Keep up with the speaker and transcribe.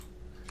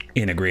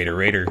Integrator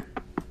Raider.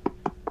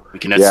 We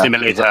can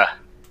assimilate her.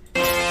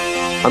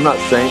 I'm not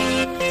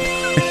saying.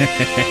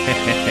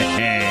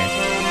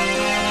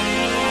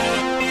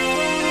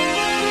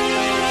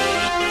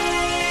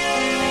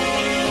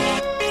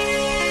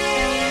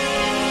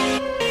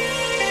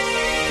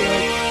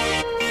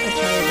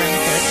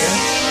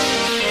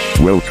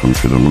 Welcome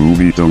to the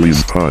Movie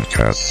Dummies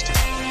Podcast.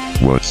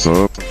 What's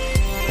up?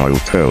 I'll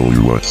tell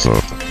you what's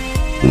up.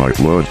 My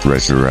blood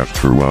pressure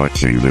after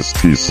watching this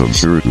piece of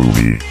dirt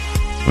movie.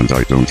 And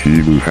I don't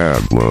even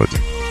have blood.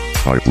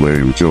 I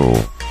blame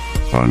Joel.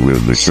 On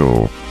with the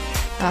show.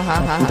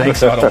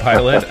 Thanks,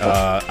 Autopilot.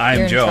 I'm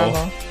You're in Joe.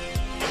 trouble.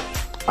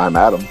 I'm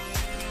Adam.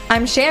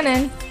 I'm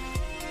Shannon.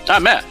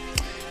 I'm Matt.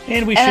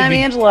 And I'm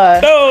Angela.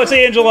 Oh, it's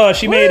Angela.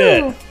 She made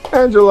it.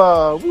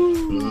 Angela.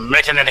 Woo.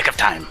 Right in the nick of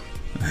time.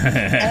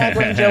 And I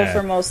blame Joe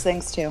for most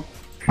things too.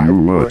 You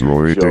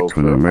Ludroid Joe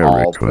for all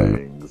American.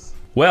 things.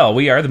 Well,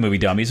 we are the Movie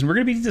Dummies, and we're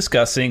going to be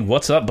discussing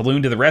What's Up,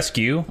 Balloon to the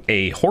Rescue,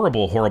 a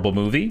horrible, horrible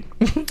movie.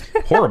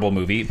 Horrible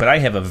movie, but I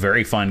have a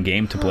very fun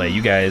game to play.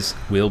 You guys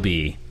will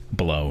be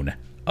blown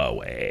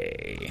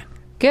away.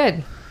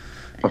 Good.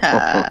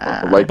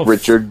 Like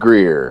Richard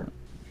Gere.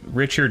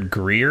 Richard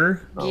Gere?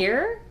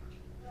 Gear?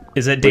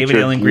 Is that David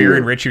Richard Allen Greer Gere.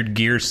 and Richard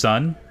Gere's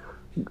son?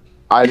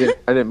 I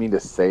didn't mean to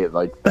say it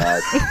like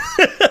that.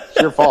 It's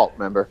your fault,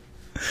 remember?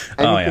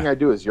 Anything yeah. I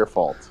do is your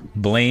fault.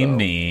 Blame So.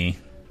 me.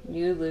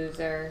 You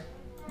loser.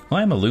 Well,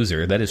 I'm a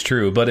loser, that is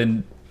true, but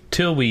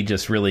until we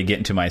just really get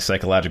into my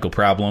psychological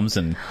problems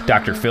and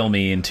Dr. Phil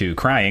me into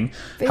crying,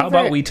 how about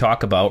Favorite- we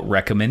talk about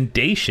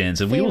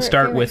recommendations? And we will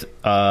start Favorite.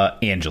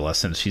 with Angela,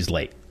 since she's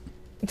late.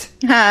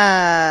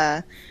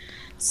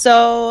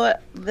 So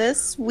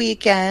this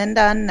weekend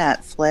on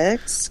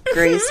Netflix,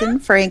 Grace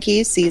and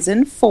Frankie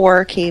season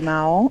 4 came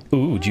out.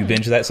 Ooh, did you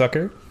binge that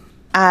sucker?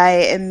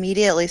 I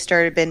immediately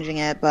started binging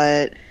it,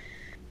 but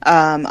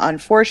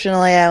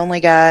unfortunately I only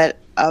got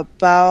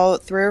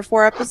about 3 or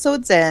 4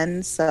 episodes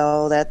in,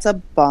 so that's a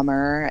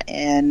bummer.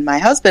 And my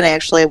husband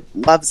actually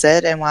loves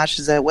it and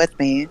watches it with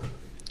me.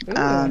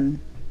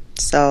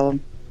 So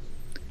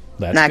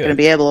That's not going to good.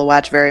 be able to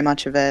watch very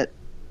much of it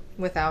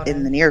Without in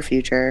him. the near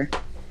future.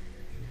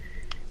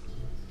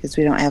 Because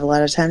we don't have a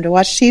lot of time to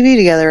watch TV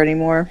together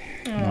anymore.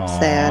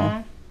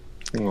 Sad.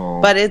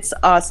 Aw. But it's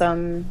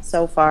awesome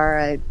so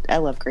far. I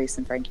love Grace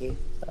and Frankie.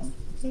 So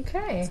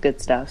Okay. it's good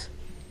stuff.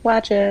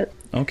 Watch it.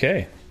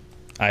 Okay.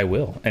 I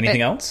will.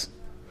 Anything else?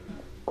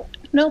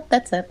 Nope,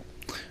 that's it.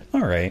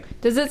 All right.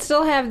 Does it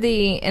still have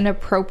the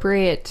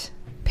inappropriate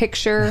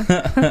picture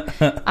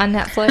on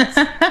Netflix?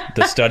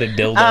 The studded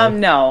dildo.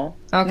 No.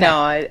 Okay. No,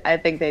 I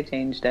think they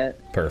changed it.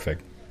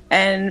 Perfect.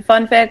 And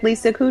fun fact,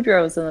 Lisa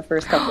Kudrow's in the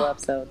first couple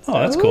episodes. Oh,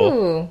 that's cool.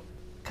 Ooh.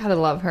 Gotta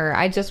love her.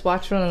 I just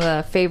watched one of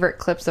the favorite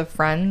clips of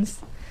Friends,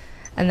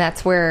 and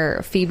that's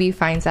where Phoebe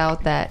finds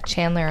out that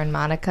Chandler and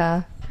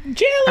Monica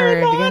are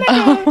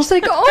together. She's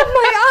like,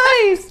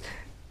 "Oh, my eyes!"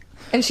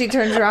 And she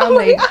turns around,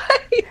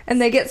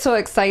 and they get so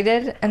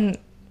excited. And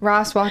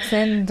Ross walks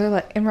in, and they're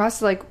like, and Ross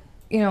is like,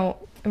 and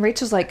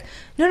Rachel's like,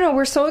 "No,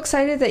 we're so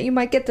excited that you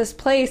might get this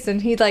place,"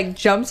 and he like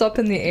jumps up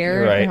in the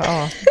air. Right.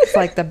 Oh, it's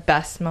like the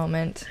best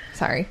moment.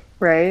 Sorry,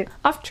 Right?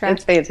 off track.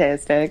 It's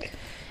fantastic.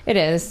 It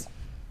is.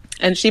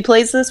 And she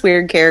plays this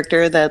weird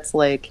character that's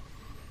like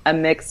a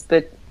mix,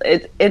 but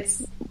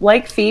it's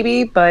like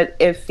Phoebe, but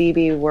if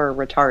Phoebe were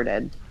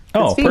retarded.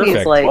 'Cause Oh, Phoebe's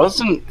perfect. like,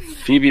 Wasn't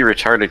Phoebe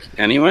retarded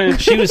anyway?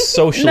 She was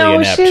socially no,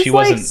 inept. she's She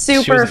like wasn't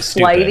super she wasn't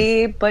stupid.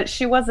 flighty, but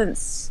she wasn't.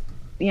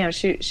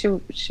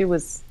 She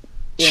was.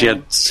 She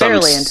had some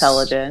fairly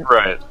intelligent.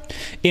 Right.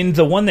 In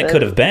the one that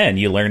could have been,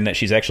 you learn that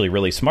she's actually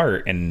really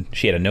smart, and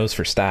she had a nose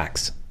for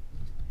stocks.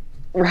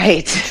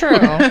 Right. True.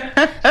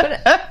 But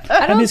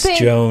I don't Miss think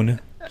Joan.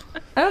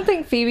 I don't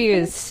think Phoebe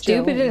is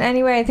stupid in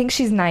any way. I think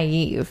she's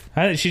naive.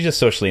 She's just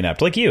socially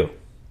inept, like you.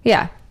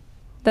 Yeah.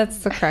 That's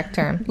the correct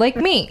term. Like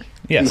me.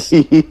 Yes.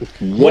 What do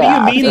you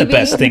mean the Phoebe.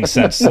 best thing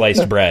since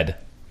sliced bread?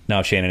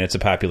 No, Shannon, it's a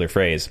popular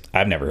phrase.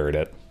 I've never heard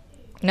it.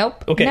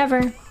 Nope. Okay.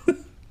 Never.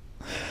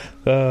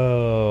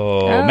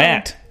 Oh,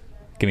 Matt.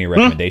 Give me a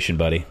recommendation,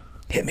 buddy.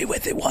 Hit me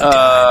with it one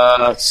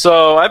time.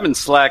 So I've been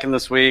slacking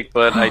this week,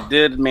 but I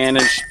did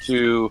manage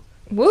to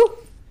Woo.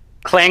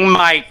 clang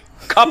my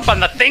cup on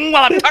the thing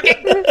while I'm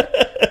talking.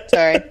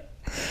 Sorry.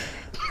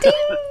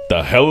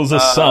 The hell's a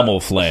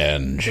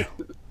Sommelflange?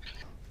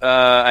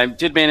 I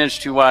did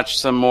manage to watch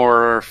some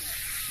more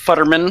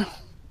Futterman,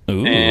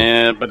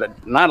 Ooh.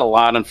 but not a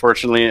lot,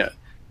 unfortunately.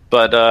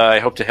 But I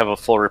hope to have a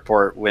full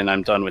report when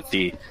I'm done with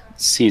the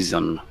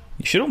season.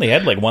 You should only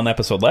had like one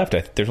episode left.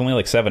 There's only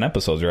like 7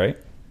 episodes, right?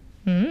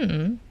 I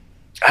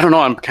don't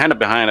know. I'm kind of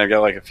behind. I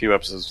got like a few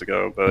episodes to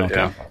go, but Okay.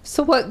 yeah.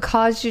 So what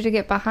caused you to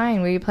get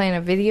behind? Were you playing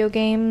a video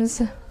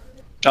games?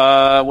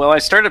 Well, I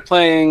started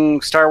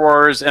playing Star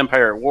Wars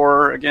Empire at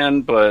War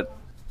again, but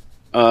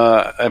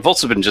I've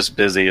also been just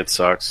busy. It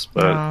sucks,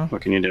 but Aw.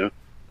 what can you do?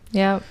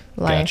 Yep.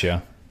 Life.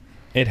 Gotcha.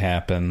 It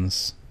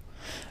happens.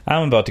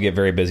 I'm about to get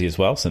very busy as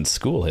well since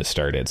school has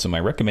started, so my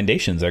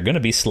recommendations are going to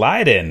be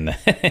sliding.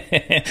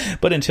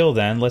 But until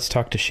then, let's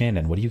talk to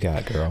Shannon. What do you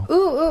got, girl?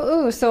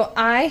 Ooh. So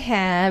I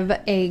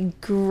have a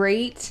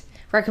great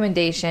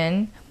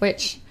recommendation,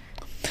 which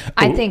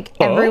I think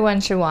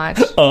everyone should watch.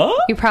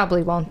 You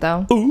probably won't,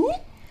 though.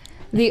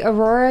 The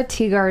Aurora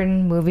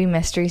Teagarden movie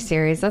mystery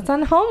series. That's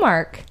on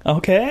Hallmark.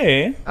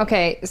 Okay,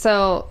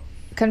 so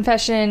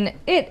confession,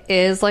 it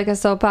is like a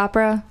soap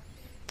opera.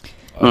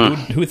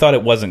 Who thought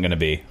it wasn't going to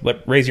be?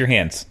 Raise your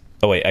hands.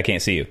 Oh, wait, I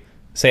can't see you.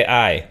 Say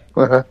aye.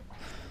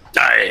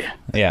 Aye.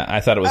 Yeah, I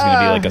thought it was going to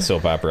be like a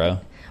soap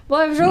opera.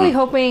 Well, I was really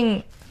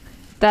hoping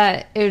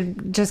that it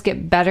would just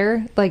get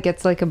better, like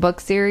it's like a book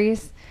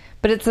series.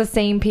 But it's the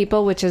same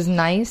people, which is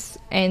nice.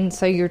 And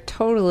so you're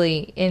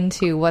totally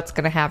into what's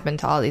going to happen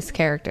to all these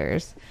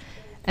characters.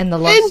 And the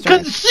love story.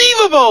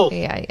 Inconceivable!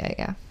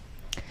 Yeah.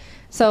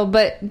 So,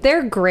 but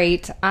they're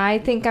great. I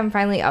think I'm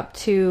finally up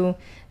to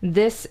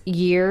this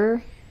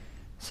year.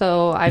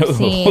 So I've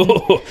seen...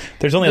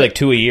 There's only like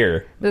 2 a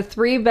year. The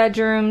 3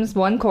 Bedrooms,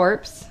 1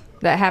 Corpse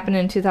that happened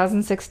in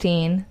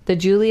 2016. The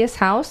Julius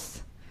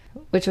House,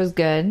 which was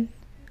good,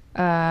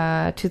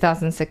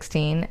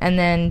 2016. And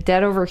then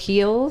Dead Over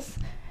Heels,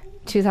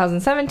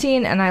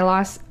 2017. And I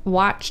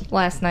watched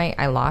last night,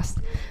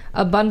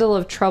 A Bundle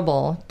of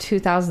Trouble,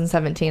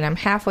 2017. I'm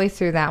halfway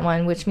through that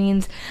one, which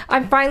means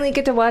I finally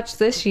get to watch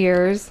this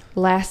year's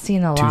Last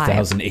Seen Alive.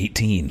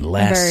 2018,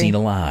 Last Seen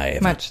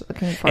Alive. Much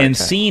looking forward and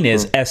to Scene it.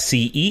 is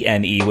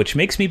SCENE, which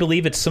makes me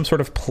believe it's some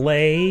sort of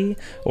play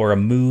or a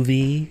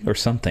movie or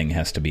something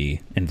has to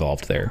be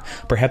involved there.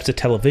 Perhaps a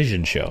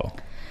television show.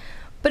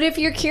 But if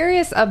you're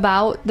curious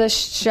about the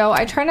show,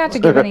 I try not to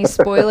give any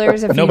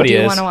spoilers if Nobody you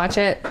do is. want to watch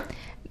it.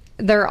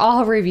 They're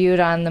all reviewed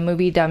on the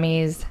Movie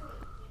Dummies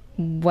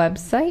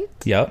website.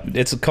 Yep,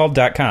 it's called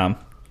 .com.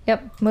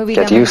 Yep,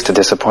 Get used to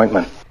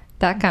disappointment.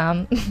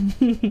 .com.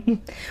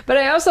 But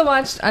I also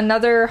watched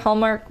another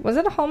Hallmark. Was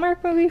it a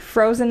Hallmark movie?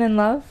 Frozen in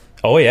Love.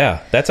 Oh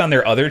yeah, that's on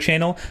their other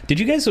channel. Did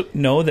you guys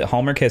know that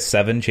Hallmark has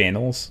 7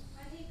 channels?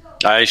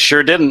 I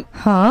sure didn't.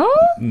 Huh?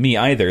 Me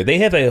either. They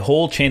have a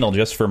whole channel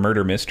just for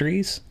murder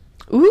mysteries.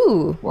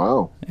 Ooh.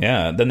 Wow.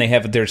 Yeah, then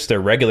there's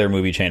their regular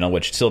movie channel,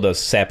 which still does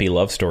sappy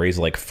love stories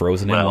like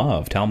Frozen in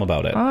Love. Tell them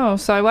about it. Oh,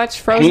 so I watched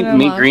Frozen Paint in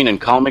me Love. green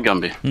and call me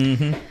Gumby.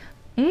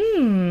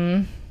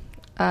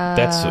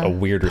 That's a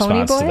weird Pony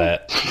response Boy? to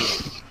that.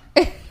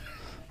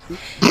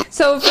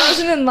 So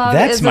Frozen in Love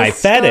That's is my a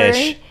story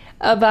fetish.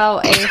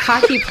 about a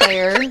hockey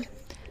player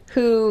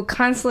who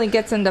constantly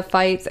gets into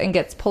fights and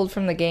gets pulled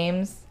from the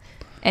games,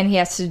 and he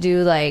has to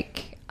do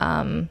like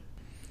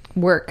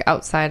work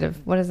outside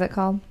of, what is it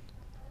called?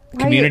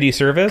 Community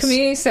service?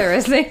 Community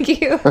service. Thank you.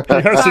 He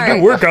has to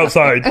do work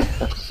outside.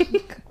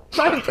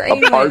 My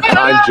brain.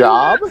 Part-time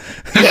job?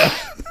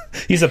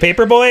 He's a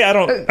paper boy? I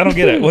don't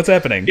get it. What's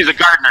happening? He's a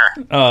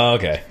gardener. Oh,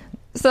 okay.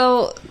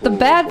 So the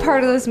bad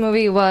part of this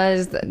movie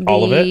was the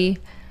All of it?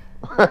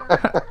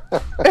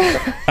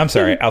 I'm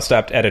sorry. I'll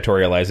stop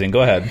editorializing.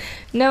 Go ahead.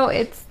 No,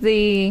 it's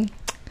the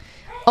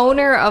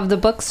owner of the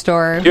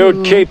bookstore. You'd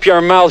who- keep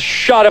your mouth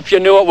shut if you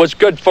knew it was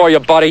good for you,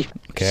 buddy.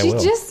 Okay, I She will.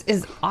 just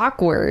is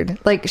awkward.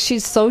 Like,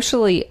 she's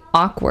socially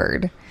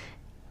awkward.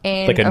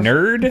 And Like a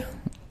nerd?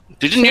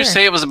 Didn't you Sure.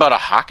 say it was about a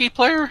hockey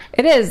player?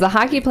 It is. The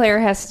hockey player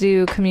has to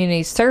do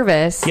community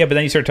service. Yeah, but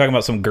then you start talking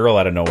about some girl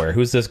out of nowhere.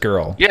 Who's this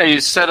girl? Yeah,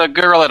 you said a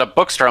girl at a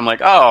bookstore. I'm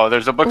like, oh,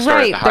 there's a bookstore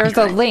Right, at the hockey there's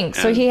a rink. link.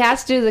 So And- he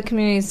has to do the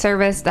community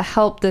service to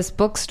help this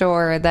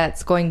bookstore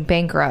that's going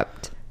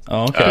bankrupt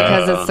Oh, okay.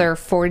 because it's their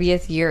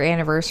 40th year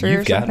anniversary or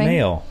You've got something.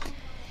 mail.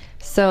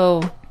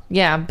 So,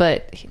 yeah,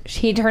 but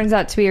he turns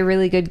out to be a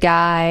really good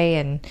guy,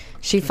 and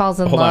she falls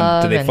in Hold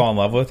love. on. Do they and- fall in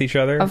love with each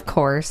other? Of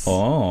course.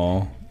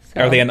 Oh.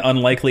 Are they an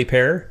unlikely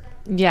pair?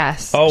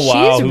 Yes. Oh,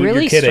 wow, She's you're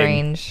really kidding.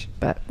 strange,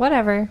 but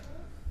whatever.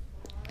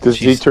 Does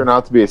he turn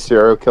out to be a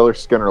serial killer,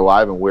 skin her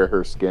alive, and wear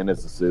her skin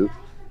as a suit?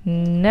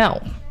 No.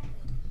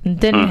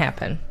 Didn't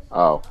happen.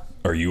 Oh,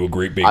 Are you a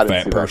great big I didn't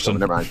fat see person? that.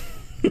 Never mind.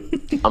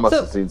 I must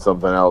have seen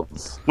something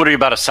else. What are you,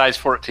 about a size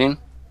 14?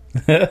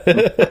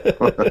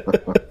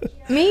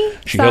 Me?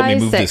 She helped me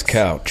size move this 6.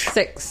 couch.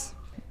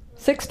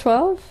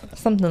 6'12"?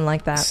 Something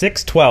like that.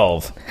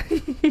 6'12".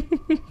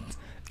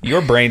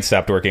 Your brain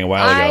stopped working a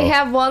while ago. I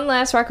have one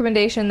last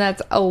recommendation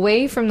that's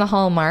away from the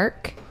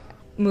Hallmark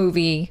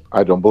movie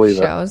I don't believe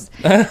shows.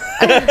 I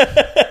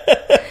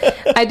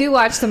do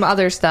watch some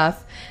other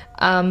stuff,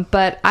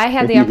 but I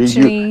had the it.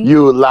 opportunity.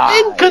 You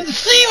lie.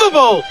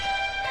 Inconceivable!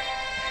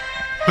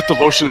 Put the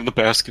lotion in the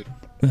basket.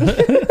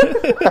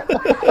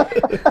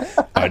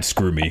 I'd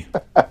screw me.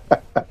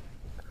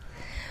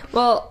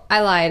 Well, I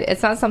lied.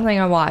 It's not something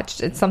I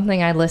watched. It's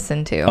something I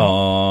listened to.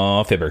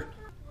 Aw, fibber.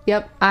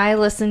 Yep, I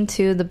listened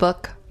to the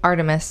book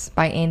Artemis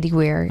by Andy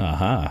Weir, You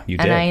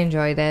did. and I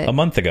enjoyed it. A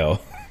month ago.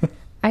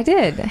 I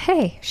did.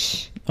 Hey,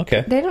 shh.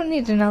 Okay. They don't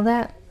need to know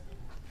that.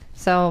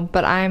 So,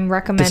 but I'm The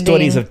recommending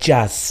stories of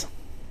jazz.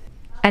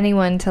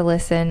 anyone to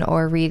listen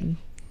or read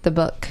the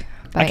book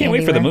by I can't wait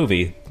Andy for the Weir.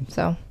 movie.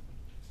 So,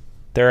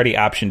 They already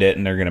optioned it,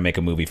 and they're going to make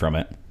a movie from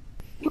it.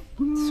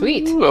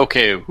 sweet. Ooh,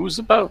 okay, who's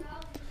about?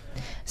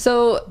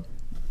 So,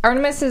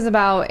 Artemis is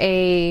about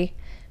a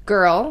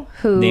girl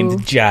who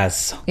Named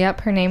Jazz.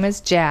 Yep, her name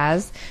is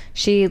Jazz.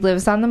 She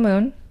lives on the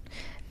moon,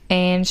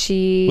 and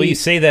she. Well, you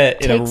say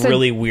that in a takes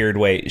really weird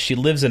way. She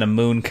lives in a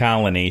moon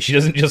colony. She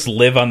doesn't just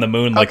live on the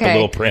moon like the Okay.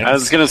 Little Prince. I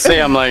was gonna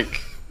say, I'm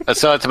like,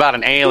 so it's about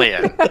an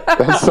alien.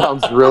 That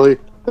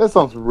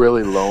sounds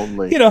really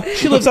lonely. You know,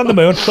 she lives on the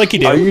moon like you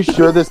do. Are you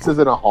sure this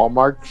isn't a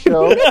Hallmark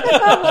show?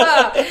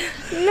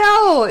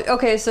 No.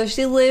 Okay, so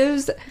she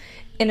lives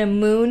in a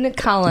moon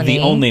colony.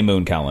 The only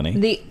moon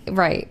colony.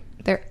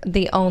 They're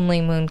the only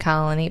moon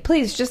colony.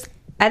 Please just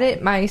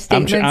edit my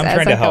statements I'm as trying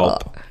I to go.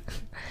 help.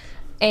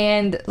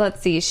 And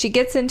let's see, she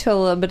gets into a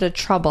little bit of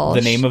trouble.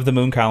 The name of the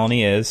moon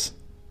colony is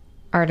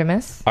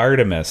Artemis.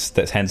 Artemis.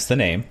 That's hence the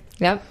name.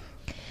 Yep.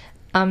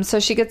 So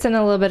she gets in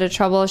a little bit of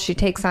trouble. She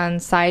takes on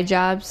side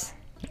jobs.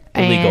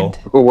 Illegal.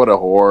 And What a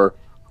whore.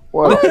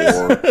 What a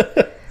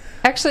whore.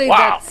 actually, Wow.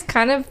 that's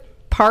kind of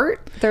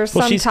part. There's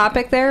Well, some she's-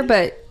 topic there,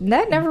 but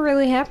that never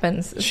really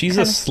happens. It's She's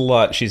a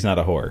slut. She's not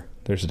a whore.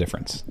 There's a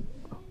difference.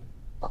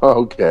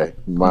 Okay,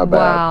 my bad.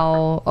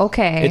 Wow.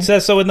 Okay. It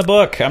says so in the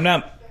book. I'm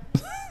not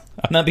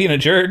being a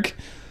jerk.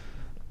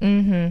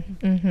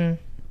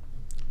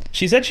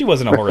 She said she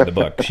wasn't a whore in the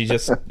book. She's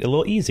just a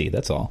little easy.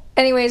 That's all.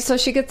 Anyway, so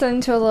she gets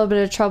into a little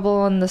bit of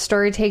trouble, and the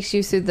story takes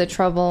you through the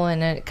trouble,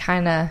 and it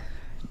kind of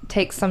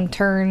takes some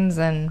turns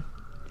and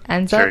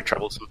ends Very up.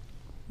 troublesome.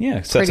 Yeah,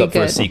 sets Pretty up for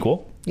a good.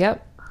 sequel.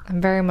 Yep. I'm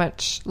very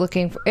much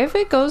looking for. If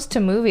it goes to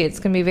movie, it's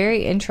going to be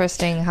very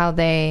interesting how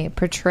they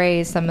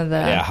portray some of the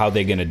Yeah, how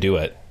they going to do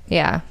it?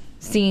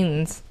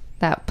 scenes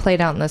that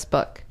played out in this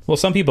book. Well,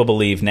 some people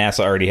believe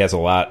NASA already has a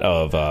lot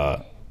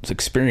of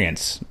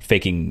experience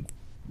faking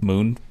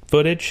moon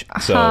footage,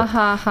 so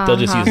they'll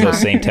just use those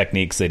same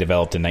techniques they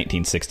developed in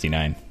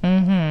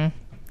 1969.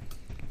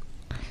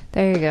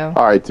 There you go.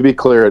 All right, to be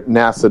clear,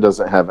 NASA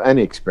doesn't have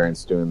any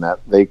experience doing that.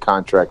 They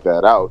contract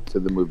that out to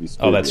the movie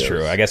studios. Oh, that's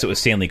true. I guess it was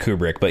Stanley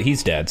Kubrick, but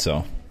he's dead,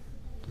 so...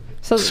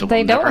 So, So they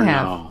we'll don't never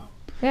have. know.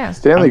 Yeah.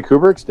 Stanley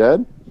Kubrick's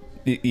dead?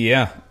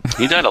 Yeah.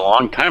 He died a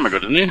long time ago,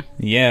 didn't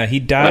he? Yeah, he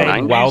died The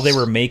 90s? while they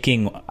were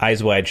making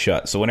Eyes Wide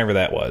Shut, so whenever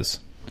that was.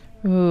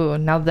 Ooh,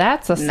 now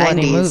that's a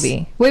slutty 90s.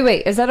 movie.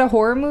 Wait, is that a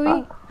horror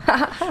movie?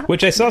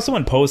 Which I saw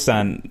someone post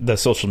on the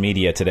social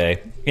media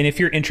today, and if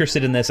you're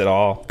interested in this at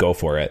all, go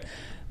for it.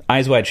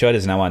 Eyes Wide Shut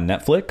is now on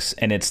Netflix,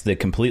 and it's the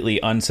completely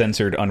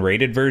uncensored,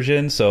 unrated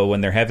version, so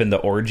when they're having the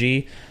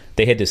orgy,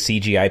 they had to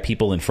CGI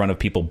people in front of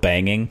people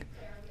banging.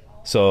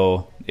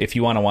 So if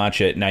you want to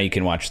watch it, now you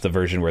can watch the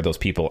version where those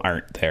people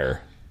aren't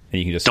there, and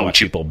you can just watch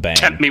Don't you people bang.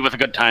 tempt me with a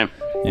good time.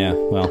 Yeah,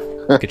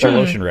 well, get your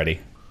lotion ready.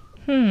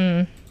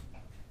 Yeah.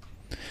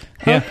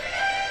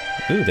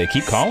 Ooh, they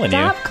keep calling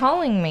Stop you.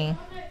 calling me.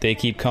 They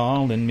keep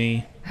calling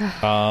me.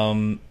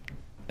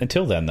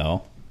 Until then,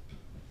 though.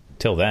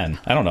 Till then.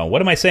 I don't know.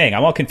 What am I saying?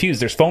 I'm all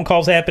confused. There's phone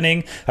calls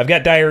happening. I've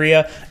got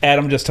diarrhea.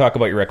 Adam, just talk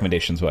about your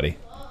recommendations, buddy.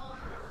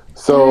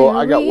 So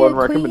I got one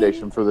Diarrhea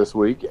recommendation for this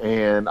week,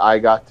 and I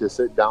got to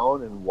sit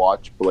down and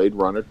watch Blade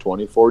Runner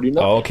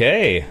 2049.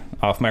 Okay.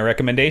 Off my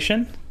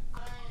recommendation?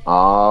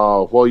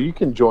 Well, you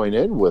can join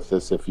in with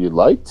this if you'd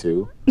like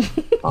to.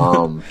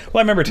 Well, I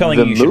remember telling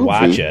The you should movie-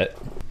 watch it.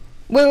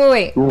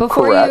 Wait.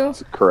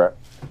 Correct.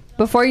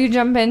 Before you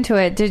jump into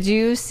it, did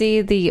you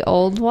see the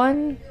old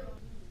one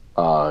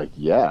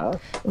Yeah.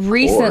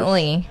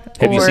 recently?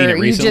 Have you seen it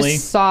recently? You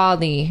just saw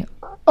the.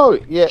 Oh,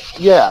 yeah.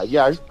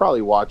 I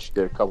probably watched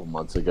it a couple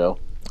months ago.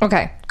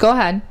 Okay, go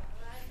ahead.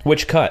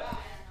 Which cut?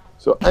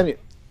 So,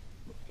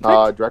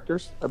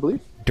 directors, I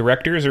believe.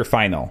 Directors or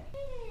final?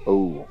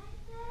 Oh,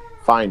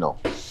 final.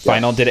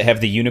 Final, did it have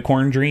the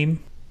unicorn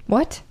dream?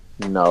 What?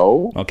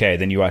 No. Okay,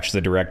 then you watch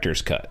the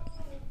director's cut.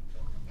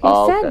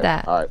 Who said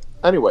that? All right.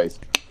 Anyways,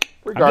 I'm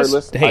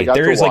regardless, just- hey, I got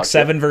there to is like watch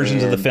 7 it,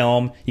 versions of the and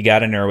film. You got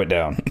to narrow it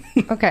down.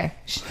 Okay,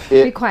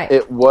 be quiet.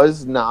 It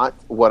was not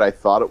what I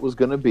thought it was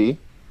going to be.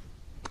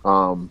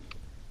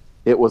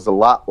 It was a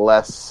lot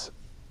less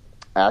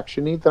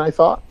actiony than I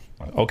thought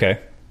Okay.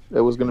 it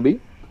was going to be.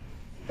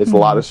 It's a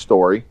lot of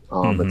story.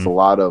 It's a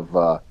lot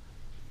of.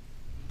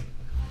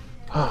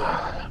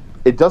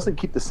 It doesn't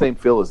keep the same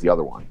feel as the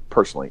other one.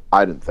 Personally,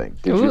 I didn't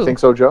think. Did you Ooh. think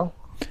so, Joe?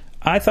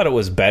 I thought it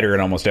was better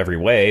in almost every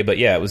way, but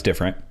yeah, it was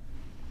different.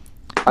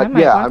 I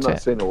might I'm watch not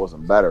it. saying it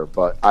wasn't better,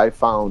 but I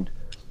found.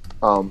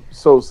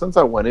 So since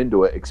I went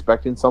into it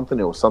expecting something,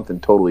 it was something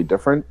totally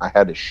different. I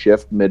had to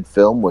shift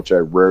mid-film, which I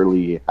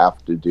rarely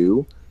have to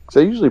do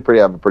because I usually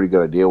have a pretty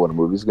good idea what a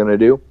movie's going to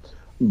do.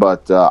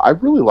 But I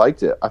really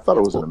liked it. I thought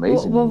it was an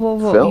amazing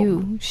Whoa. film.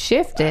 You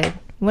shifted.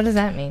 What does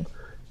that mean?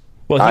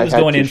 Well, I he was had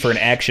going to in for an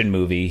action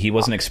movie. He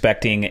wasn't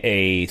expecting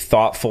a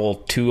thoughtful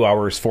 2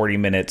 hours, 40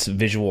 minutes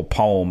visual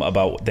poem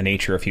about the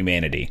nature of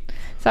humanity.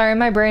 Sorry,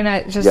 my brain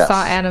I just Yes.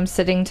 saw Adam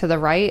sitting to the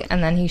right,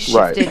 and then he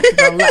Right. shifted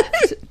to the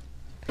left.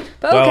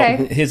 But okay.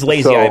 Well, his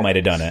lazy So- eye might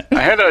have done it.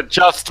 I had to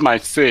adjust my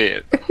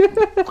seat.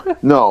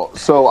 No,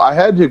 so I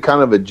had to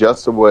kind of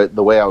adjust the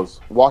way I was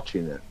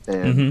watching it,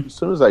 and Mm-hmm. as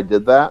soon as I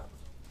did that,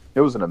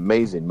 it was an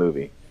amazing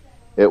movie.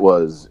 It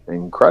was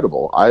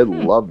incredible. I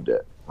loved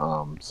it.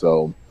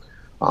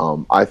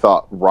 I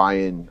thought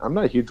Ryan. I'm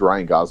not a huge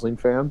Ryan Gosling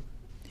fan.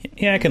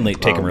 Yeah, I can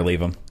take him or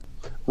leave him.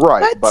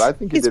 Right, What? but I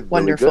think he He's did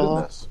wonderful. really good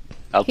in this.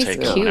 I'll He's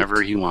take cute.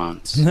 whatever he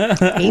wants.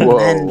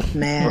 Amen,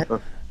 Matt.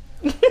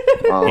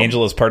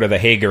 Angela's part of the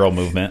Hey Girl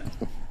movement.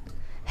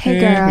 Hey,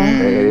 girl.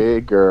 Hey,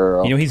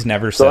 girl. You know, he's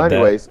never So said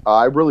anyways,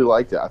 I really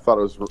liked it. I thought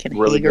it was Can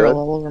really hey girl good.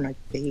 all over my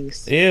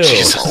face. that. Ew.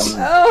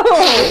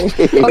 Oh!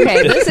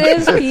 Okay, this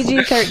is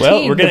PG-13.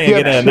 Well, we're going to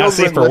get a not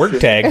safe for work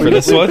tag for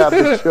this We one. have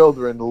the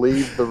children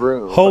leave the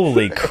room.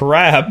 Holy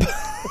crap.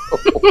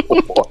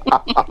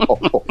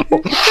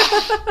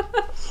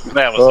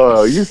 That was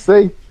Oh, you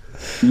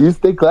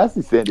stay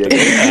classy, San Diego.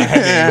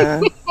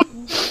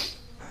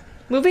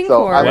 Moving So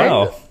forward.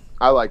 Wow.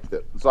 I liked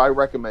it. So I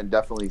recommend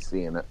definitely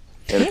seeing it.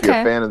 And if you're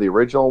Okay. a fan of the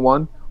original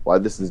one, while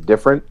this is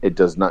different, it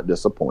does not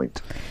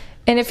disappoint.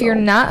 And if you're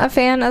not a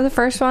fan of the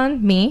first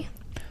one, me,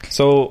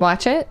 So,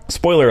 watch it.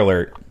 spoiler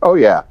alert. Oh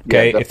yeah. Okay,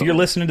 Yeah, if you're definitely.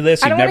 listening to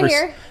this, I don't wanna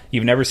hear.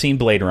 you've never seen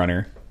Blade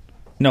Runner.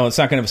 No, it's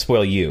not going to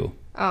spoil you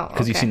Oh,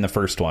 because you've okay. seen the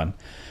first one.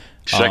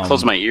 Should I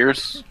close my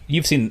ears?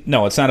 You've seen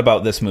no, it's not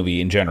about this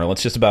movie in general.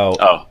 It's just about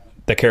Oh.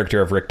 the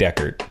character of Rick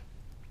Deckard.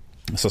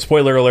 So,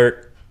 spoiler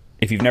alert: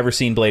 if you've never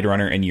seen Blade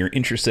Runner and you're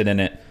interested in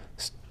it,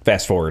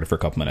 fast forward for a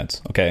couple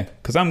minutes, okay?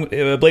 Because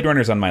Blade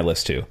Runner's on my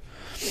list too.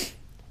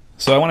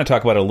 So I want to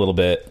talk about it a little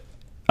bit.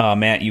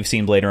 Matt, you've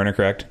seen Blade Runner,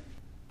 correct?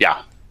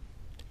 Yeah.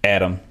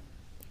 Adam,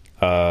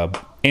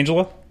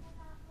 Angela,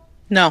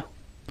 No,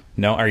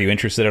 no? Are you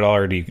interested at all,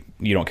 or do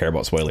you don't care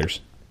about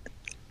spoilers?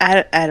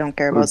 I don't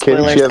care about Katie,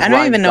 she spoilers. has I don't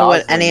Ryan even know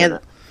what Gosling any in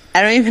of. it.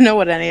 I don't even know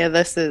what any of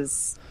this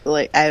is.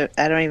 Like, I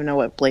don't even know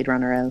what Blade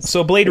Runner is.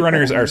 So Blade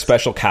Runners are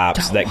special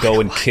cops that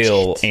go and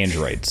kill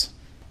androids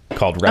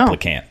called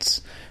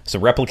replicants. So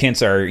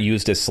replicants are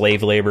used as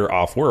slave labor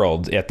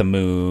off-world at the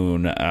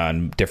moon,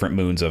 on different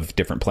moons of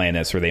different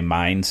planets where they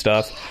mine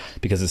stuff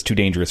because it's too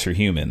dangerous for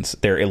humans.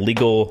 They're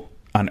illegal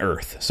on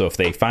Earth. So if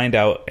they find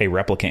out a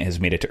replicant has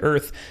made it to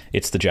Earth,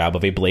 it's the job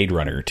of a Blade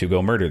Runner to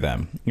go murder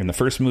them. In the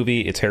first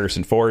movie, it's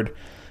Harrison Ford,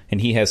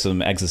 and he has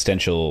some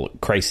existential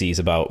crises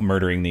about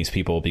murdering these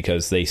people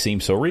because they seem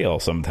so real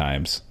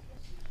sometimes.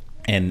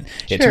 And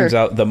it Sure. turns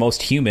out the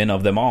most human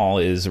of them all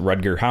is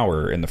Rutger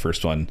Hauer in the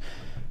first one.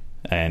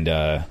 And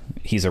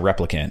he's a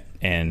replicant.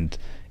 And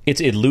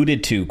it's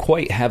alluded to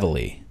quite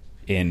heavily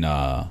in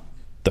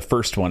the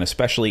first one,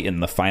 especially in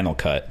the final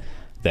cut,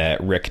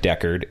 that Rick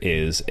Deckard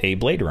is a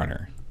Blade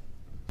Runner.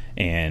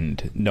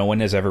 And no one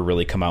has ever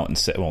really come out and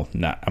said, well, I'm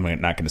not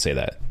going to say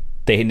that.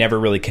 They never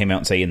really came out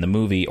and say in the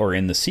movie or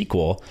in the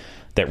sequel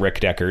that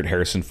Rick Deckard,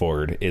 Harrison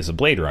Ford, is a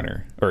Blade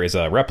Runner or is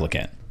a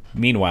replicant.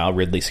 Meanwhile,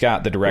 Ridley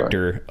Scott, the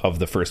director of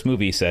the first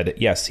movie, said,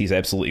 yes, he's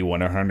absolutely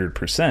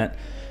 100%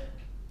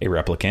 a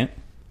replicant.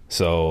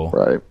 So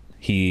Right.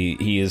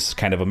 he is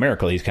kind of a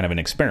miracle. He's kind of an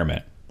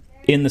experiment.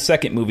 In the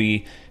second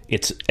movie,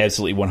 it's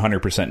absolutely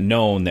 100%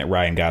 known that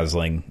Ryan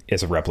Gosling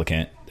is a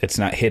replicant. It's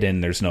not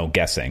hidden. There's no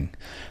guessing.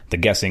 The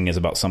guessing is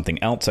about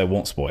something else I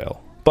won't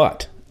spoil.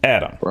 But,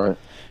 Adam, Right.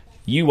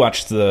 you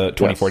watched the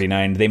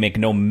 2049. They make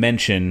no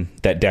mention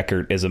that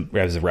Deckard is a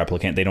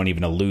replicant. They don't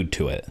even allude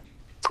to it.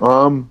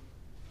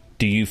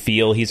 Do you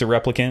feel he's a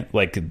replicant,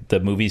 like the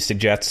movie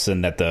suggests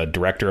and that the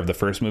director of the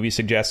first movie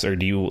suggests, or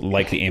do you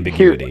like the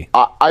ambiguity?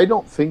 I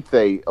don't think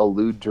they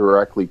allude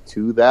directly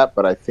to that,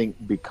 but I think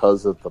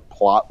because of the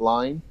plot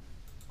line,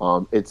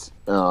 it's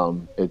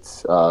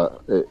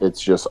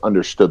just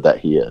understood that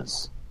he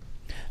is.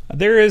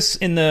 There is,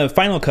 in the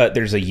final cut,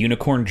 there's a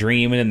unicorn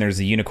dream, and then there's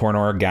the unicorn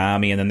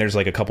origami, and then there's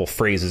like a couple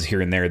phrases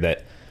here and there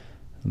that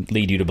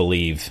lead you to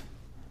believe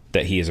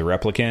that he is a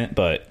replicant,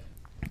 but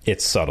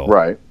it's subtle.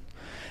 Right.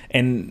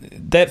 And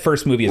that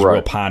first movie is Right.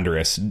 real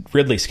ponderous.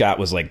 Ridley Scott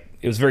was like,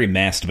 it was very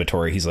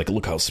masturbatory. He's like,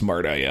 look how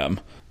smart I am.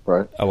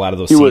 Right. A lot of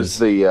those He scenes. was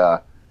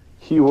that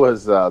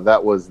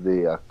was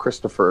the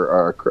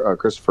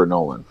Christopher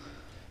Nolan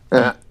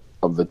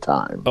of the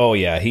time. Oh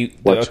yeah,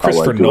 Watch how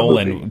Christopher I do a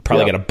Nolan movie.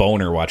 probably Yeah. got a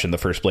boner watching the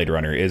first Blade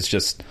Runner.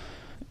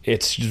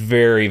 It's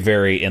very,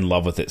 very in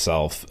love with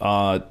itself.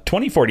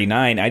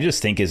 2049, I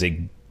just think is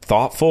a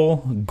thoughtful,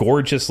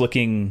 gorgeous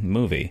looking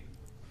movie.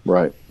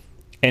 Right.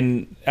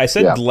 And I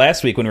said Yeah.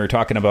 last week when we were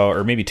talking about,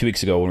 or maybe 2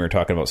 weeks ago when we were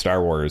talking about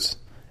Star Wars,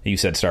 you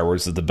said Star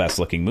Wars is the best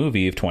looking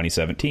movie of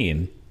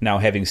 2017. Now,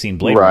 having seen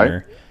Blade Right.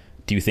 Runner,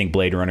 do you think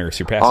Blade Runner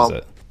surpasses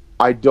it?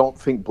 I don't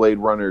think Blade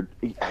Runner.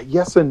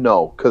 Yes and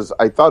no, because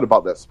I thought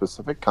about that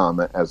specific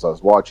comment as I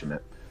was watching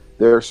it.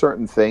 There are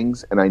certain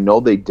things, and I know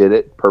they did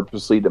it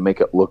purposely to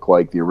make it look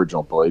like the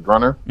original Blade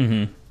Runner,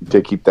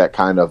 to keep that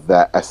kind of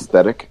that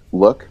aesthetic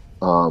look.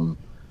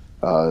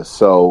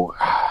 So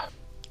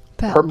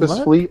That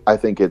purposefully, I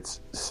think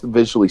it's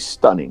visually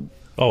stunning.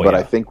 Oh, but yeah.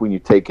 I think when you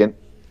take into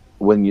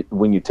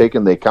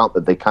account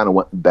that they kind of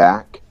went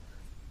back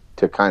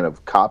to kind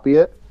of copy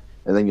it,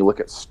 and then you look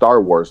at Star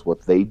Wars,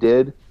 what they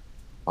did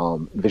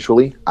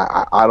visually,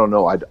 I don't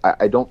know.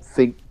 I don't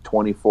think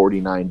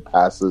 2049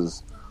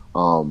 passes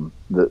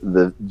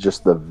the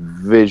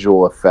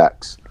visual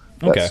effects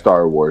that Okay.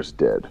 Star Wars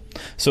did.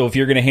 So if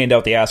you're going to hand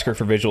out the Oscar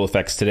for visual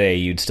effects today,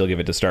 you'd still give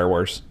it to Star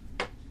Wars?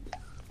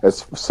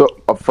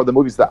 For the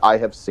movies that I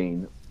have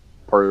seen,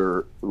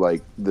 per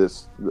like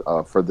this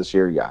for this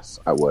year, yes,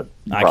 I would.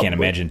 I can't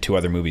imagine two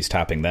other movies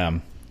topping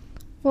them.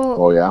 Well,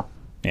 Oh yeah.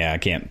 Yeah, I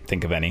can't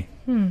think of any.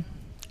 I'm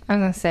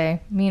gonna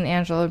say me and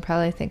Angela would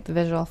probably think the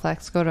visual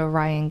effects go to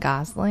Ryan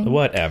Gosling.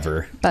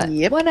 Whatever. But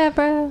Yep.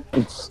 whatever.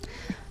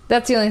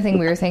 That's the only thing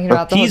we were thinking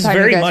about the whole He's time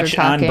very you guys much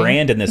were on talking.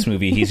 brand in this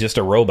movie. He's just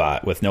a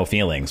robot with no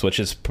feelings, which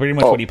is pretty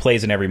much what he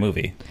plays in every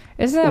movie.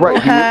 Isn't that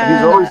Right.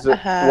 He's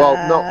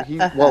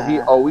always he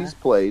always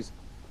plays.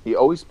 He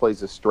always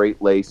plays a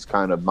straight laced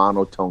kind of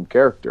monotone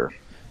character.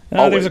 There's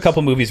Always. a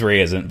couple movies where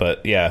he isn't,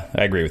 but yeah,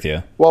 I agree with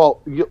you.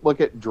 Well, you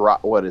look at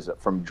what is it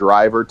from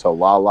Driver to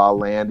La La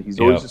Land? He's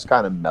always Yep. just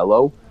kind of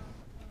mellow,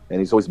 and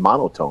he's always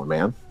monotone,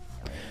 man.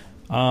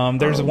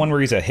 There's one where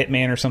he's a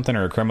hitman or something,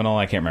 or a criminal.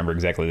 I can't remember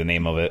exactly the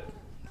name of it,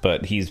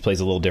 but he plays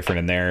a little different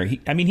in there.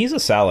 He's a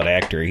solid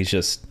actor. He's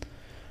just,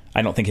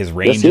 I don't think his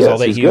range he is is. all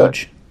that He's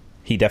huge.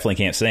 He definitely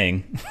can't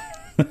sing.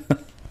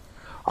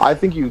 I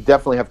think you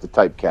definitely have to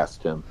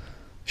typecast him.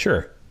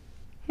 Sure.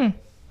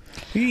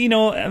 You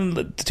know,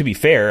 and to be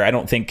fair, I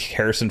don't think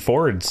Harrison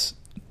Ford's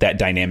that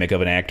dynamic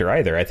of an actor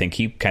either. I think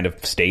he kind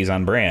of stays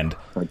on brand.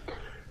 Like,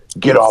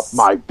 get off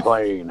my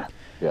plane.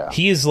 Yeah.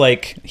 He is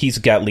like, he's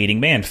got leading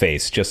man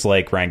face, just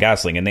like Ryan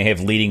Gosling, and they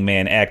have leading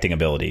man acting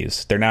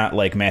abilities. They're not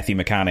like Matthew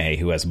McConaughey,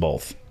 who has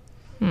both.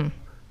 Yeah.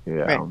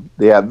 Right.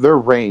 Yeah, their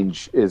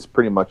range is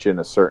pretty much in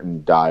a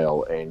certain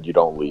dial, and you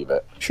don't leave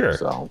it. Sure.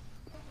 So,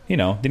 You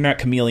know, they're not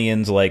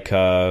chameleons like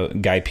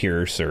Guy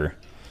Pearce or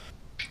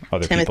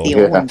other Timothy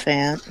people.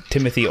 Olyphant.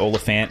 Timothy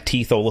Oliphant,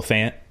 Teeth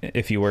Oliphant,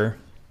 if you were,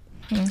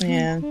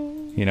 Yeah.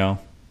 you know.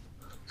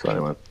 so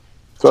anyway.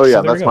 So yeah,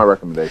 there we that's go. my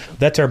recommendation.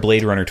 That's our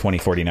Blade Runner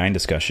 2049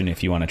 discussion.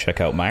 If you want to check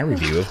out my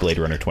review of Blade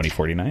Runner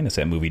 2049, it's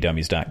at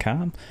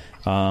moviedummies.com.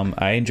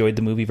 I enjoyed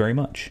the movie very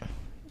much.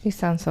 You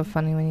sound so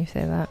funny when you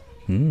say that.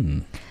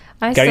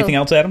 Got anything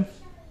else, Adam?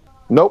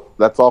 Nope,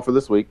 that's all for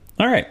this week.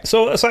 All right.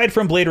 So aside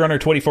from Blade Runner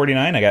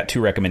 2049, I got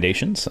two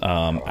recommendations.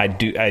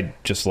 I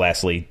just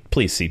lastly,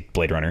 please see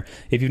Blade Runner.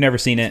 If you've never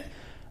seen it,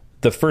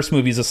 the first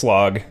movie is a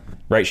slog,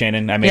 right,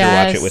 Shannon? I made her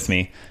watch it with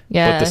me. But the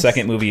Yes.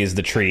 second movie is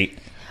the treat.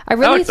 I I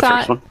really like the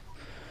first thought. one.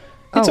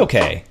 It's Oh.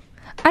 okay.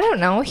 I don't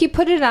know. He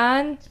put it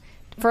on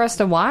for us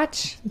to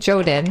watch.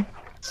 Joe did.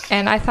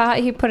 And I thought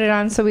he put it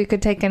on so we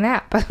could take a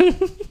nap. I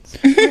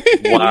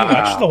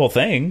watched the whole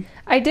thing.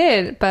 I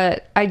did,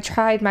 but I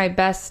tried my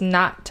best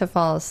not to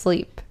fall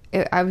asleep.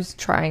 I was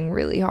trying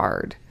really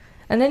hard.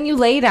 And then you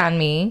laid on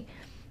me.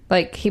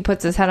 Like, he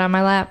puts his head on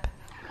my lap.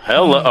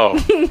 Hello.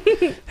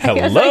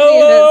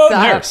 Hello,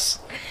 stop. nurse.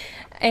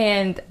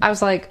 And I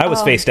was like, I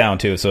was oh. face down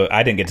too, so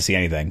I didn't get to see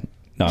anything.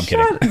 No, I'm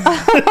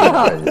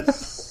kidding.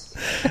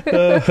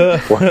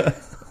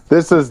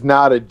 This is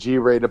not a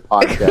G-rated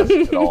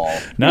podcast at all.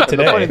 Not The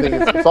funny today.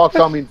 thing is, it's all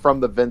coming from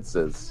the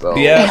Vinces. So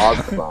Yeah.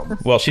 awesome.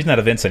 Well, she's not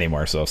a Vince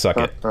anymore, so suck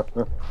it.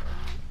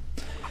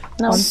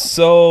 No.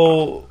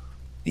 So,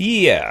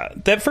 yeah,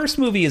 that first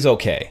movie is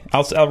okay.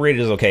 I'll rate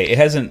it as okay. It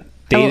hasn't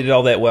dated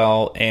all that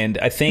well, and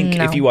I think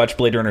No. if you watch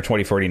Blade Runner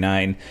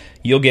 2049,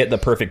 you'll get the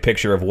perfect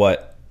picture of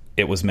what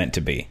it was meant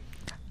to be.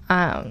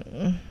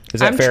 Is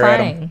that I'm fair,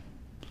 trying. Adam?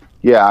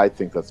 Yeah, I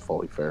think that's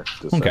fully fair.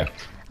 To say. Okay.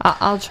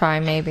 I'll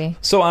try, maybe.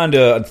 So on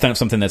to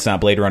something that's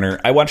not Blade Runner.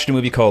 I watched a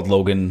movie called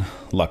Logan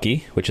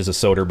Lucky, which is a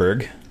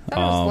Soderbergh. That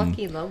was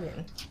Lucky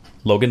Logan.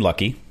 Logan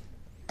Lucky.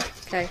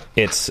 Okay.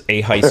 It's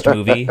a heist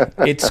movie.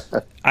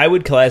 I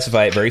would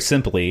classify it very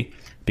simply,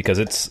 because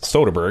it's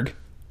Soderbergh,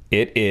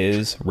 it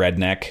is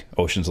redneck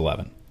Ocean's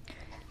 11.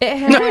 It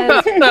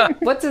has...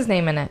 what's his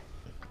name in it?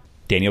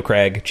 Daniel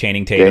Craig,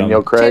 Channing Tatum,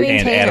 Daniel Craig. Channing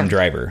and Tatum. Adam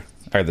Driver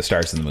are the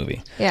stars in the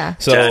movie. Yeah.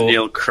 So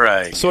Daniel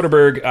Craig.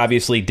 Soderbergh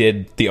obviously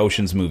did the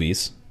Ocean's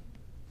movies,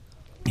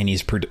 and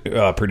he's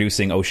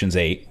producing Ocean's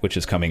 8, which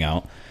is coming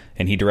out,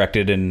 and he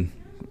directed and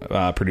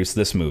produced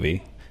this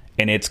movie,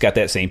 and it's got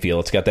that same feel.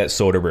 It's got that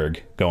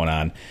Soderbergh going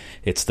on.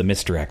 It's the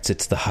misdirects,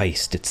 it's the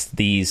heist, it's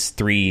these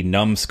three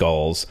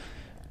numbskulls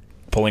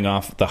pulling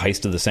off the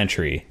heist of the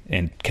century.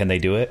 And can they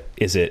do it?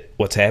 Is it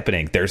what's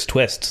happening? There's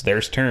twists,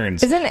 there's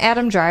turns. Isn't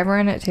Adam Driver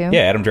in it, too?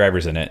 Yeah, Adam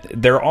Driver's in it.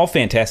 They're all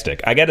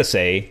fantastic. I gotta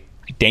say,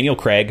 Daniel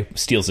Craig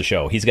steals the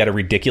show. He's got a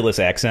ridiculous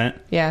accent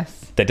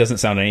Yes. that doesn't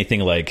sound anything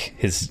like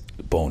his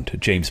Bond,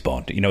 James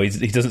Bond. You know, he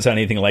doesn't sound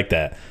anything like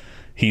that.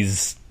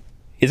 He's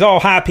all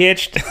high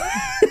pitched.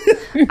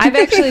 I've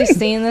actually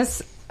seen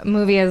this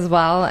movie as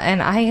well,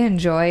 and I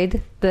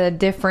enjoyed the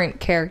different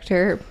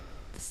characters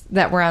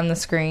that were on the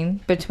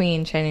screen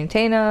between Channing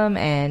Tatum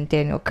and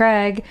Daniel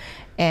Craig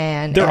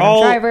and They're Adam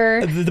all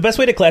Driver. the best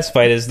way to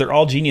classify it is they're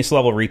all genius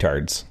level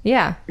retards.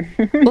 Yeah.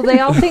 Well, they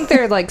all think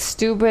they're like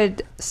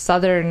stupid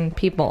Southern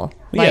people.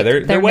 Yeah,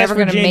 Like, they're West never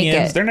gonna make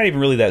Virginians. it. They're not even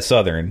really that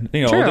Southern.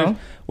 You know, True.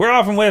 we're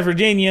all from West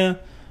Virginia,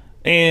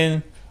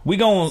 and we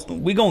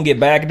gonna get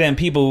back at them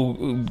people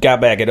who got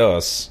back at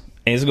us,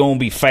 and it's gonna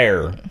be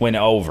fair when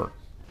it's over.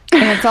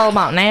 And it's all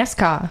about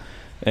NASCAR.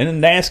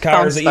 And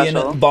NASCAR is Sounds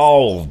special.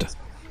 involved.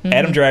 Mm-hmm.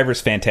 Adam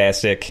Driver's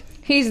fantastic.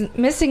 He's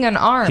missing an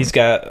arm. He's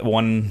got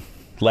one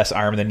less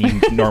arm than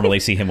you normally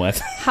see him with.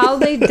 How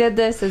they did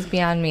this is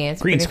beyond me. It's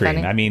Green pretty screen.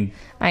 funny. I mean,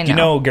 I you know.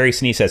 know Gary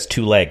Sinise has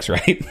two legs,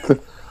 right?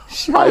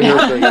 I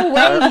heard No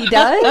way he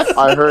does.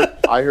 I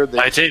heard they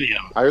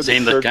Titanium. I heard they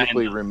Same the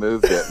surgically kind.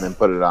 removed it and then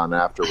put it on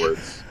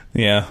afterwards.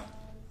 Yeah,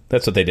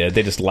 that's what they did.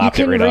 They just You lopped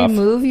it can right off.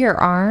 remove your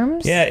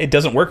arms? Yeah, it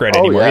doesn't work right Oh,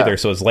 anymore yeah. either.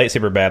 So his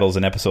lightsaber battles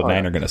in Episode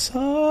 9 are gonna suck.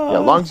 Yeah,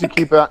 as long as you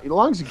keep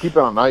it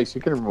on ice,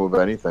 you can remove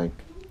anything.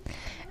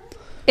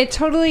 It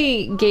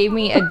totally gave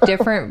me a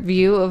different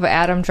view of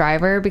Adam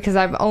Driver because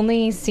I've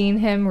only seen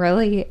him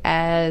really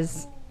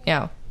as,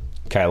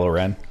 Kylo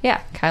Ren.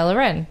 yeah, Kylo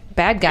Ren.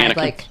 Bad guy. Anakin.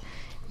 Like,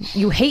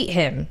 you hate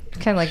him.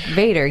 Kind of like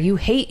Vader. You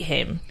hate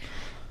him.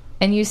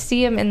 And you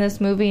see him in this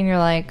movie and you're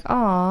like,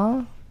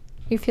 aw,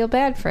 you feel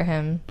bad for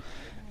him.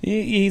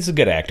 He's a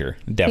good actor,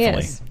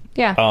 definitely. Yes.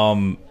 Yeah.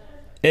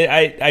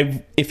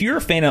 If you're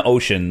a fan of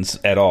Oceans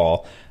at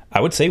all,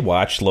 I would say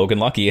watch Logan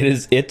Lucky.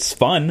 It's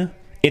fun.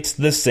 It's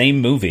the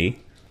same movie.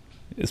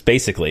 It's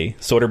basically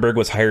Soderbergh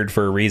was hired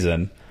for a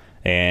reason,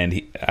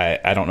 and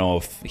I don't know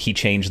if he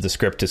changed the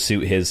script to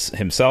suit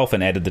himself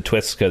and added the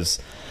twists because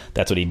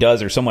that's what he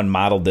does, or someone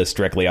modeled this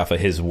directly off of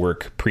his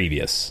work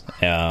previous.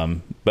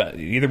 But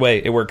either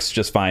way, it works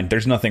just fine.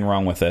 There's nothing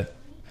wrong with it,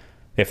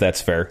 if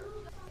that's fair.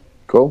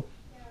 Cool.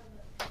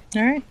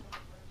 All right.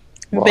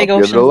 I'm Well, a big I'll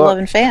give Ocean's it a look.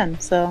 11 fan,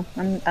 so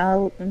I'm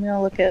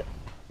gonna look up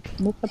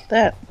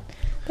that.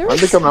 Aren't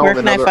they coming out Where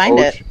with can I another find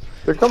it? Ocean?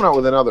 They're coming out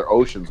with another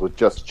Oceans with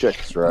just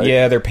chicks, right?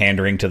 Yeah, they're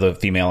pandering to the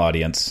female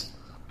audience.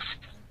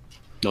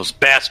 Those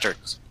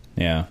bastards.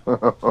 Yeah.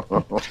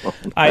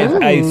 I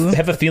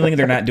have a feeling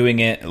they're not doing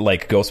it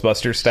like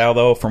Ghostbusters style,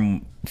 though.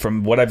 From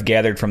what I've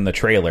gathered from the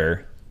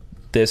trailer,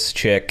 this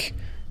chick,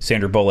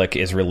 Sandra Bullock,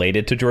 is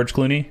related to George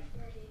Clooney.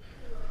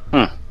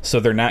 So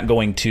they're not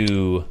going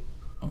to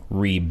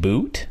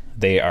reboot.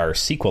 They are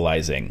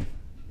sequelizing.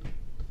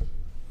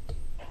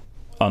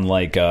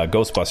 Unlike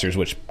Ghostbusters,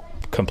 which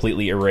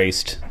completely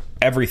erased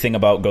everything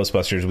about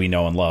Ghostbusters we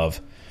know and love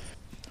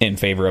in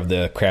favor of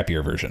the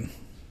crappier version.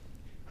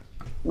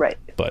 Right.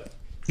 But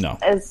no.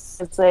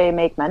 As they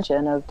make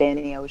mention of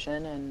Danny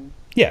Ocean and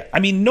Yeah, I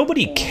mean,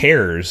 nobody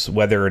cares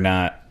whether or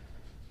not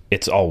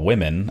it's all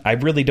women. I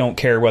really don't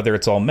care whether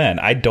it's all men.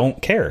 I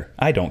don't care.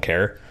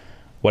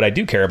 What I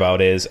do care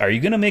about is, are you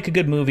going to make a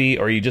good movie,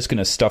 or are you just going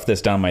to stuff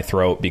this down my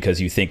throat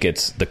because you think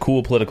it's the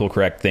cool, political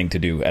correct thing to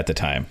do at the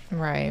time?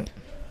 Right.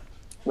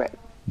 right.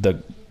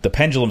 The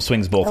pendulum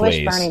swings both I wish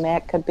ways. Bernie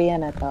Mac could be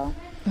in it though.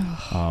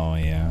 Oh,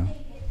 yeah.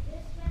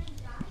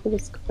 He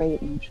was great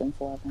in Ocean's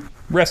 11.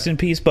 Rest in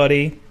peace,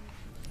 buddy.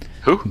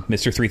 Who?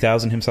 Mr.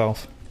 3000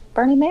 himself.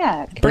 Bernie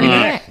Mac. Bernie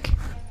Mac.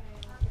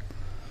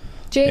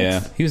 Jinx,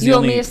 Yeah, he was you the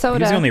owe me only. a soda.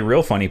 He was the only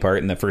real funny part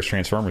in the first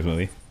Transformers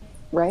movie.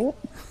 Right?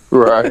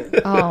 Right.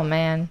 Oh,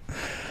 man.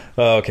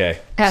 Okay,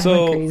 Adam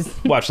so agrees.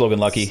 watch Logan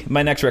Lucky.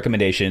 My next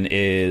recommendation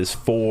is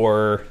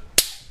for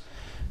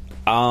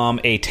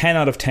a 10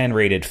 out of 10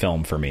 rated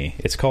film for me.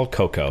 It's called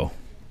Coco.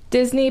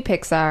 Disney,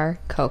 Pixar,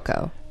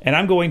 Coco. And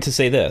I'm going to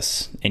say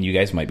this, and you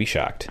guys might be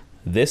shocked.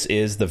 This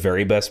is the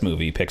very best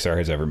movie Pixar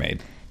has ever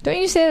made. Don't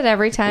you say that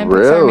every time Pixar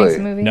Really? makes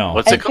a movie? No.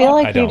 What's I it feel called?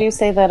 I like don't. you do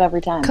say that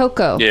every time.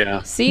 Coco.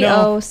 Yeah.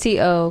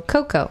 C-O-C-O,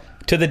 Coco.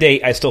 To the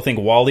date, I still think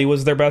WALL-E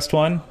was their best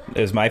one,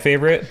 is my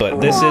favorite, but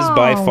this is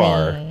by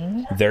far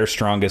their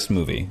strongest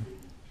movie.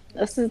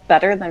 This is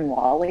better than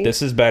Wall-E.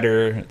 This is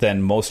better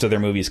than most of their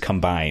movies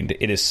combined.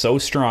 It is so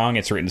strong.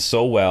 It's written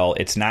so well.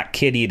 It's not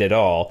kiddied at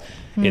all.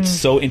 It's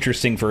so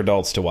interesting for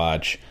adults to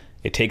watch.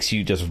 It takes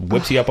you, just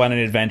whips you up on an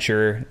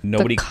adventure.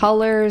 Nobody, The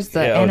colors,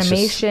 the Yeah,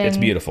 animation. It's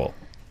beautiful.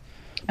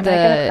 Am I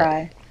gonna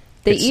cry?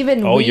 They It's-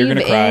 even oh, you're weave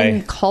gonna cry.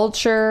 in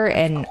culture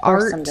and Of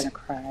course art. I'm gonna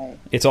cry.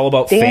 It's all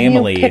about Damn you,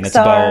 family, and it's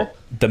Pixar. about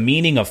the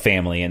meaning of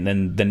family, and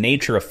then the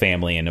nature of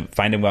family, and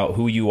finding out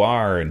who you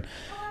are, and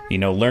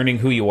learning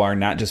who you are,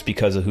 not just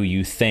because of who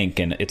you think.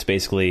 And it's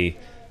basically,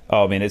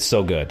 oh man, it's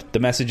so good. The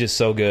message is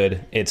so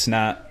good. It's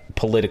not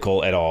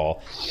political at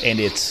all, and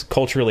it's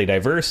culturally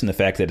diverse in the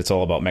fact that it's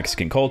all about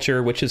Mexican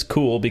culture, which is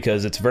cool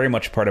because it's very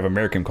much part of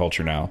American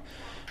culture now.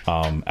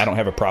 I don't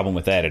have a problem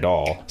with that at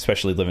all,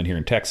 especially living here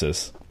in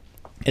Texas.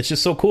 It's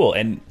just so cool,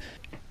 and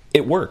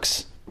it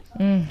works.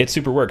 It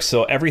super works.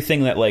 So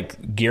everything that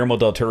like Guillermo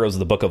del Toro's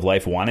The Book of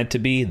Life wanted to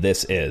be,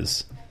 this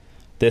is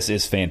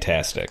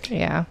fantastic.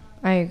 Yeah,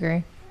 I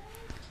agree.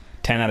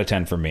 10 out of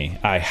 10 for me.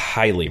 I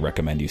highly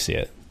recommend you see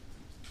it.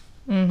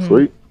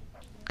 Sweet.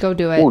 Go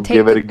do it. We'll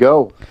give it a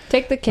go.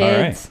 Take the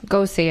kids.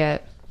 Go see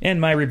it. And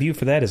my review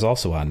for that is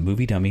also on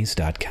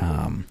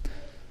moviedummies.com.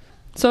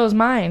 So is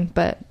mine,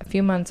 but a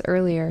few months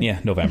earlier. Yeah,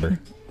 November.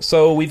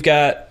 So we've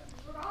got,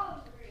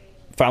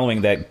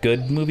 following that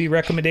good movie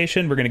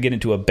recommendation, we're going to get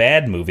into a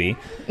bad movie,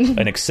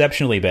 an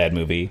exceptionally bad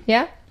movie.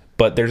 Yeah?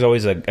 But there's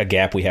always a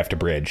gap we have to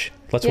bridge.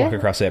 Let's walk Yeah.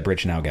 across that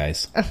bridge now,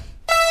 guys. Now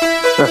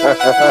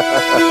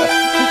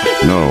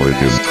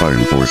it is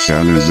time for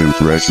Shannon's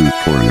Impression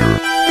Corner.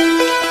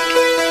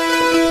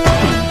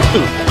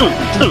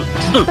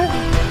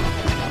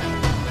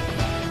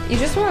 You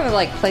just want to,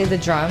 like, play the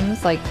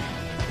drums, like,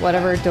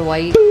 whatever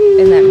Dwight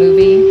in that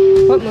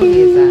movie. What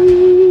movie is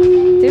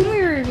that? Didn't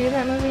we review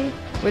that movie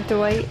with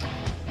Dwight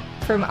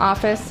from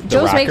Office?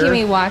 Joe's Rocker? making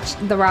me watch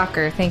The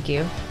Rocker. Thank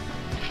you.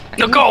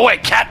 No, go away,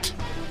 cat!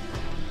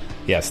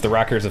 Yes, The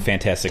Rocker is a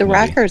fantastic The movie.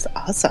 Rocker's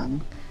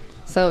awesome.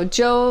 So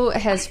Joe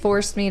has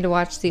forced me to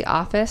watch The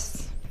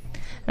Office.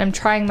 And I'm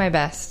trying my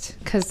best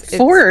because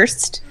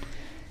Forced.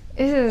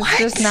 it is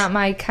just not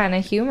my kind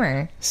of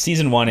humor.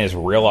 Season 1 is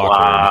real awkward.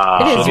 Wow.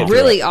 It She'll is get through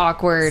really it.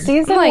 awkward.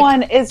 Season Like,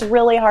 1 is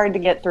really hard to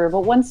get through,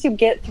 but once you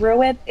get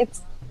through it,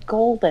 it's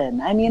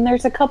golden. I mean,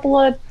 there's a couple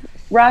of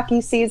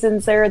rocky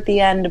seasons there at the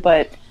end,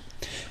 but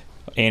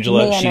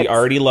Angela, Man, she it's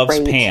already loves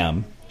great.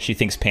 Pam. She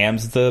thinks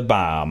Pam's the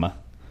bomb.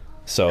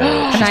 So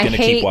and she's I going to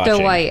keep hate watching.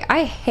 Dwight.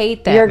 I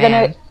hate that you're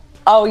man.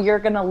 you're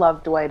gonna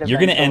love Dwight. You're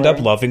going to end up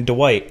eventually. loving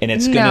Dwight, and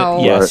it's going to...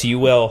 No. Yes, you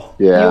will.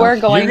 Yeah. You are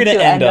going You're to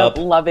gonna end up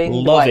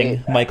loving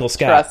Dwight. Michael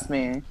Scott. Trust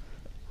me.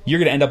 You're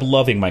going to end up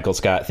loving Michael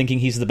Scott, thinking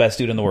he's the best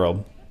dude in the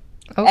world.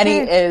 Okay. And he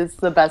is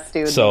the best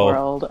dude in the So-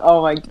 world.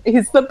 Oh my,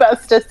 he's the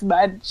bestest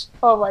mensch.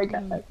 Oh my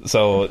god.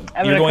 So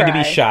I'm you're gonna going to be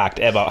cry. shocked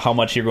about how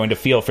much you're going to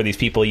feel for these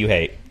people you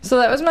hate. So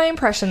that was my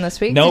impression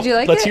this week. Nope, Did you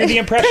like let's it? hear the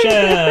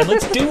impression.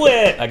 Let's do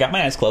it. I got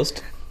my eyes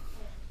closed.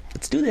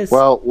 Let's do this.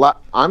 Well,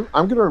 I'm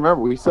going to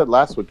remember. We said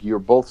last week you were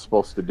both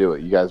supposed to do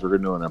it. You guys were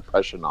going to do an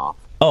impression off.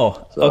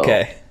 oh, So-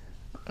 okay.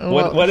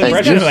 Well, What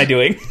impression am I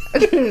doing?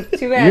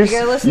 Too bad. You You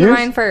gotta listen to you-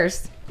 mine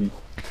first.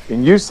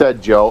 And you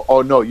said, Joe,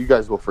 oh no, you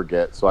guys will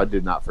forget. So I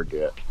did not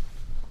forget.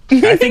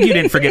 I think you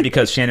didn't forget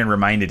because Shannon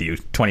reminded you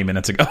 20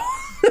 minutes ago.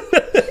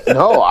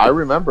 No, I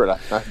remember it.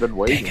 I've been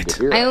waiting to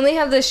hear I it. only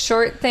have this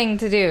short thing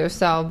to do,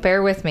 so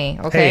bear with me,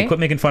 okay? Hey, quit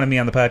making fun of me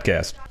on the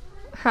podcast.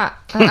 Ha.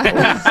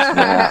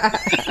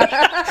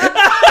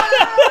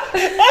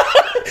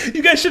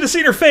 You guys should have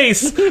seen her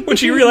face when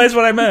she realized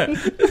what I meant.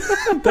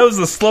 That was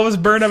the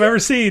slowest burn I've ever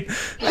seen.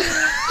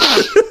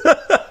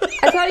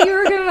 I thought you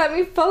were gonna let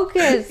me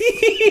focus.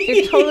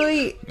 You're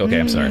totally. Okay,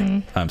 I'm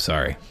sorry. I'm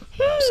sorry.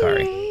 I'm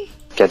sorry.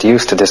 Get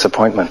used to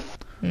disappointment.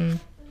 I'm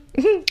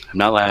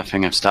not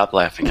laughing. I've stopped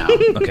laughing now.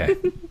 Okay.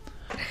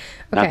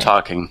 Not Okay.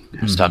 talking.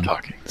 I've stopped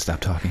talking.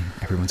 Stop talking.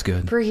 Everyone's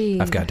good. Breathe.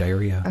 I've got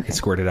diarrhea. It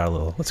squirted out a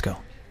little. Let's go.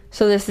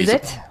 So this is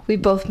it.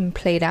 We've both been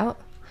played out.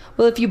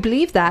 Well, if you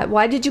believe that,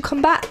 why did you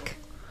come back?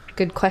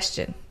 Good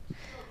question.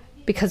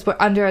 Because we're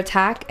under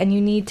attack, and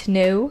you need to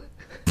know.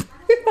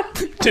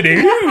 To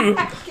do.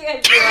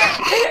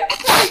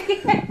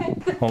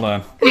 Hold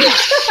on.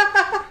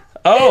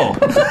 Oh,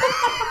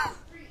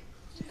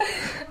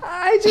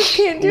 I just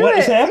can't do what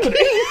is it.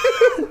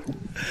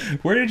 happening?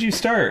 Where did you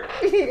start?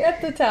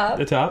 At the top.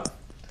 The top?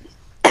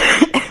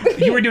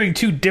 You were doing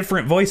two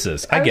different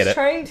voices. I get was it.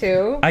 trying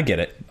to. I get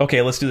it.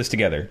 Okay, let's do this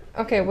together.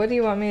 Okay, what do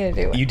you want me to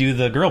do? You do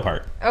the girl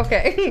part.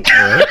 Okay.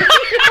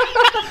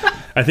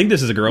 I think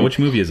this is a girl. Which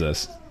movie is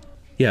this?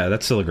 Yeah,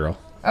 that's still a girl.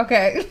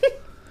 Okay.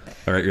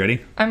 All right, you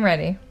ready? I'm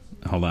ready.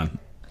 Hold on.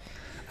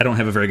 I don't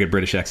have a very good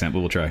British accent, but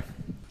we'll try.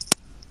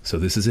 So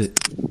this is it.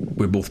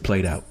 We're both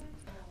played out.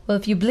 Well,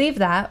 if you believe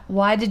that,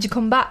 why did you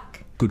come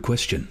back? Good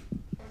question.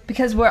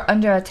 Because we're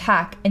under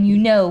attack, and you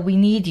know we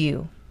need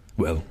you.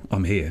 Well,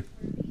 I'm here.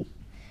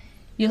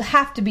 You'll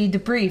have to be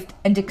debriefed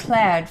and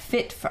declared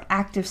fit for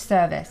active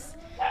service.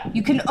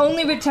 You can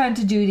only return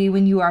to duty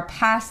when you are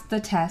past the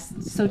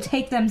tests, so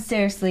take them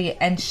seriously,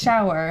 and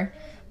shower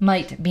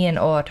might be in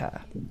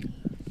order.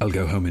 I'll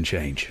go home and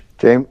change.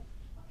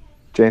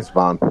 James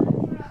Bond.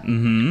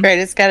 Right,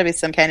 it's got to be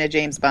some kind of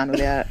James Bond with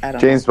that. I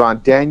don't James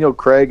Bond. Daniel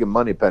Craig and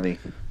Moneypenny.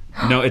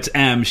 No, it's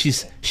M.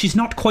 She's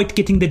not quite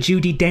getting the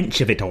Judi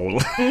Dench of it all.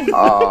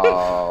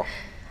 Oh.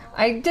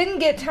 I didn't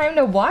get time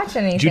to watch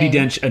anything. Judi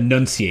Dench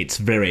enunciates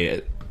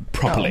very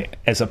properly,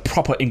 as a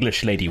proper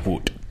English lady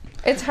would.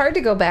 It's hard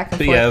to go back and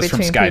But forth yeah, it's from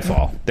between Skyfall.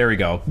 people. There we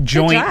go.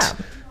 Joint job.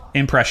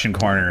 impression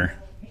corner.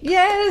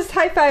 Yes,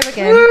 high five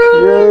again.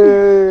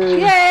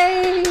 Yay.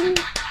 Yay!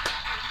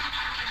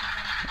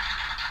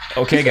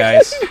 Okay,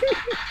 guys.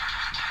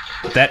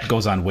 That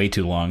goes on way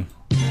too long.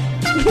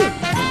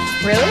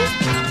 Really?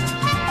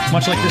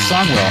 Much like this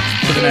song will,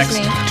 for the next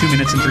Excuse me. 2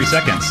 minutes and 3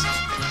 seconds.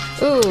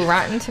 Ooh,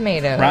 Rotten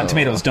Tomatoes. Rotten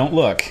Tomatoes, don't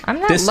look. I'm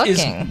not this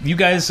looking. You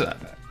guys are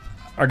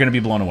going to be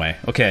blown away.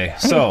 Okay,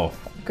 so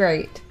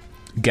Great.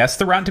 guess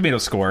the Rotten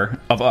Tomatoes score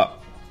of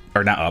Up.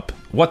 Or not Up.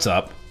 What's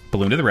Up?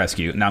 Balloon to the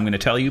Rescue. Now I'm going to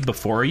tell you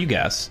before you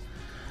guess.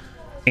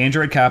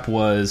 Android Cop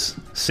was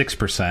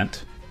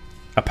 6%.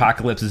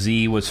 Apocalypse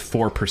Z was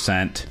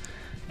 4%.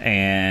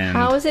 And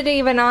How is it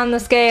even on the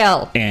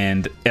scale?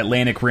 and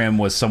Atlantic Rim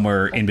was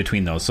somewhere in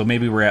between those. So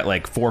maybe we're at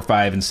like 4,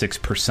 5, and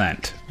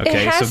 6%.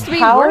 Okay, It has so to be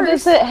How worse.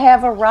 does it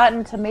have a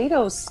Rotten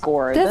Tomatoes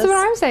score? That's what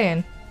I'm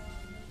saying.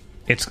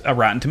 it's a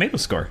Rotten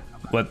Tomatoes score.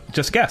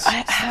 Just guess.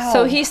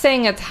 So he's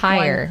saying it's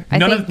higher. I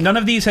think None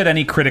of these had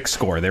any critic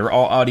score. They were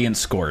all audience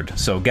scored.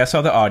 So guess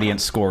how the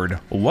audience scored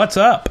What's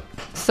Up?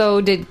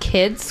 so. Did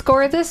kids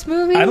score this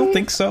movie? I don't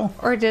think so.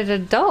 Or did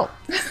adults?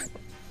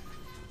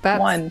 That's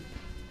One.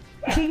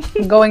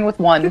 I'm going with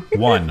one.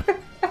 1.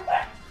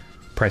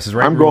 Price is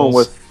Right I'm going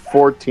rules. with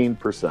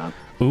 14%.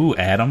 Ooh,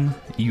 Adam,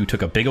 you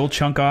took a big old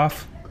chunk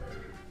off.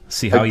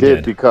 See how I he did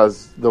did.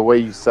 because the way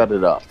you set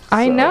it up.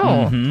 I So, know.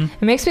 Mm-hmm.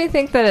 It makes me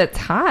think that it's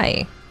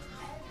high.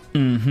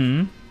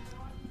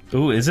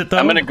 Ooh, is it though?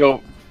 I'm gonna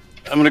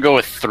go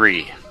with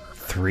 3.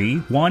 3,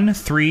 1,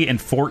 3, and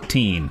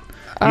 14.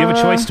 You have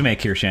a choice to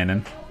make here,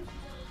 Shannon.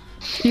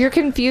 You're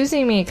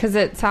confusing me because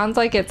it sounds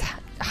like it's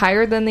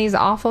higher than these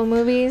awful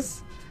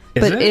movies.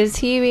 Is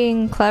he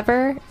being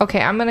clever?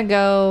 Okay, I'm going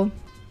to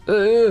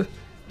go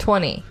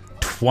 20.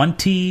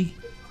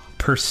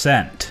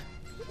 20%.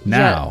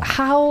 Now, Yeah,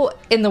 how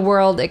in the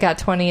world it got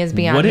 20 is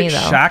beyond would me, it though.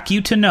 shock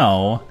you to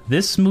know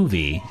this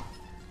movie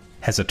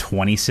has a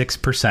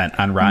 26%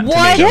 on Rotten What?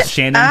 Tomatoes? Get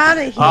Shannon,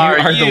 outta here. you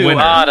are the winner.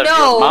 out of No.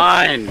 your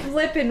mind?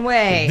 Flipping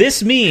way.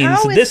 This means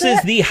How is this is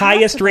that the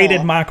highest possible?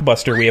 rated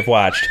mockbuster we have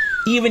watched,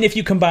 even if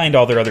you combined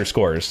all their other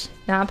scores.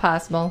 Not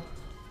possible.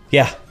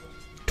 Yeah.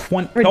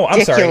 Oh,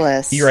 I'm sorry.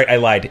 Ridiculous. You're right. I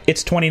lied.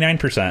 It's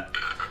 29%.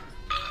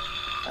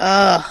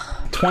 Ugh.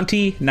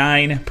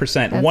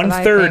 29%. That's what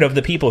I 1/3 think. of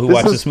the people who This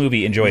watched is- this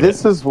movie enjoyed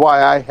This it. is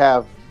why I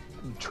have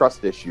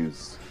trust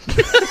issues.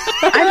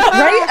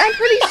 I'm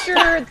pretty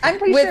sure. I'm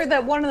pretty sure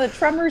that one of the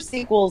Tremors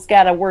sequels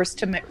got a worse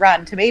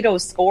Rotten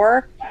Tomatoes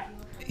score.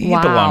 He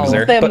Wow. belongs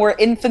there. Them but were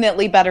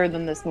infinitely better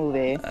than this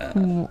movie.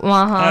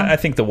 I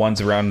think the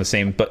one's around the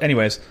same. But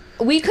anyways,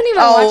 We couldn't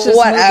even watch this movie.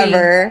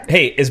 whatever.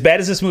 hey, as bad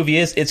as this movie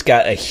is, it's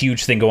got a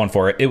huge thing going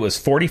for it. It was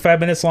 45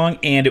 minutes long,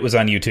 and it was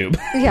on YouTube.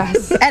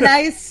 Yes. And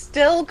I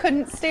still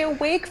couldn't stay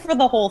awake for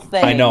the whole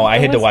thing. I know. I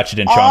It had to was watch it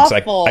in chunks.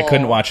 awful. I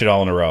couldn't watch it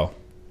all in a row.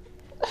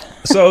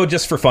 So,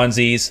 just for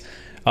funsies,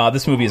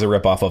 this movie is a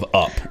ripoff of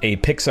Up, a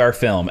Pixar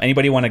film.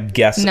 Anybody want to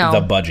guess No.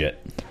 the budget?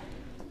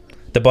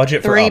 The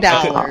budget for Up.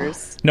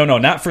 $3. No,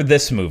 not for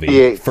this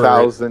movie. For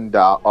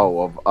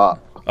 $8,000 of Up.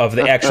 of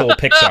the actual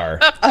Pixar.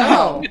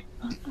 Oh.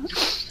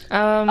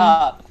 I'm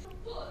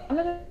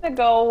gonna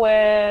go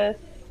with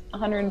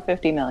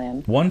 150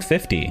 million.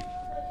 150,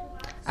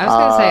 I was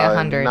going to say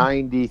 100.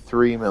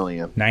 93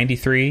 million.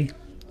 93,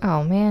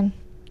 Oh, man.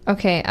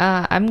 Okay,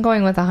 I'm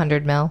going with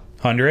 100 mil.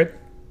 100.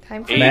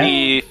 Time for Matt?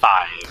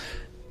 85.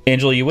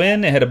 Angela, you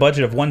win. It had a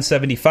budget of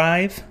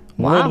 175.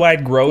 Wow.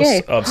 Worldwide gross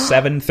Yay. of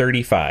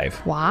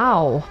 735.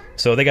 Wow.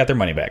 So they got their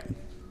money back.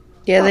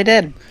 Yeah, they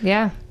did.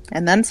 Yeah.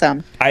 And then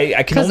some.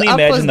 I can 'Cause only Up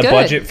was imagine the good.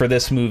 budget for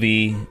this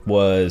movie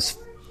was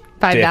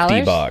 $5?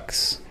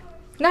 $50.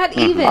 Not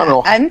even. I don't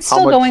know. I'm how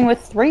still much- going with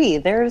 3.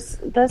 There's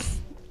this.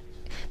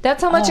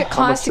 That's how much it much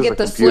costs to does get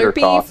a the computer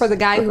Slurpee cost? for the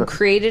guy who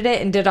created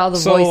it and did all the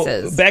So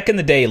voices. back in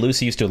the day,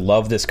 Lucy used to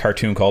love this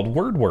cartoon called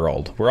Word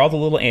World, where all the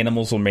little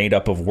animals were made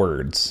up of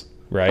words,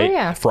 right? Oh,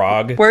 yeah.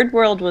 Frog. Word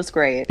World was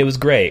great. It was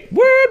great.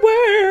 Word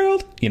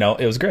World. You know,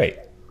 it was great.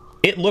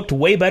 It looked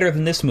way better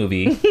than this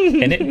movie,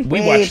 and we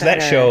Way watched that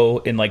better.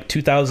 show in like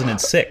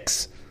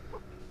 2006,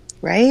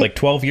 Right? like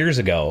 12 years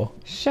ago.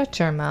 Shut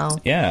your mouth.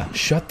 Yeah,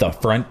 shut the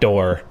front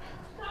door.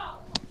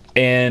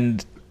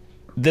 And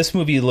this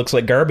movie looks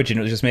like garbage, and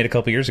it was just made a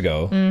couple years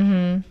ago.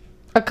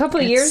 A couple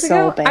of years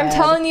so ago, I'm bad.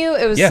 telling you,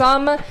 it was Yeah.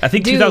 some I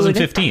think dude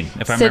 2015,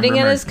 if I'm sitting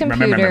in his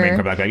remembering computer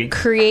correctly.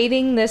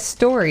 creating this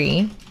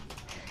story,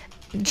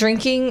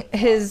 drinking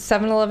his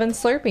 7-Eleven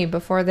Slurpee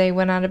before they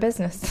went out of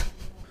business.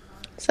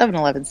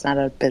 7-Eleven's not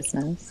a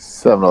business.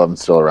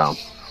 7-Eleven's still around.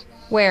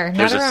 Where? Not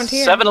There's around a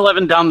here.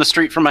 7-Eleven down the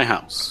street from my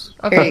house.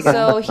 There Okay, you go.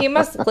 so he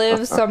must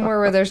live somewhere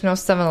where there's no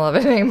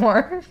 7-Eleven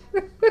anymore.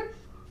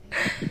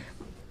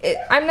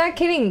 I'm not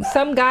kidding.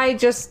 Some guy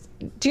just...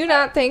 Do you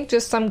not think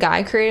just some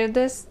guy created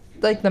this?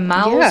 Like, the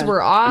mouths Yeah.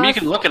 were off? I mean, you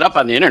can look it up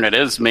on the internet.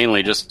 It is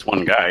mainly just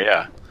one guy,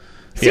 yeah.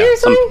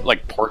 Seriously? Some,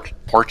 like,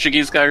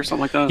 Portuguese guy or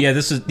something like that. Yeah,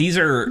 these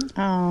are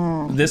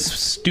Oh. this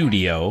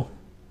studio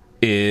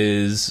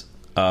is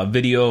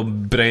Video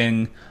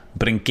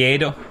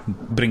Brinquedo.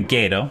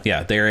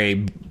 Yeah, they're a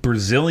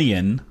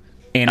Brazilian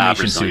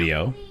animation Brazilian.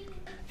 studio,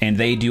 and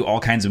they do all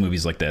kinds of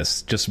movies like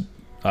this. Just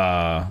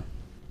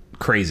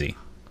crazy.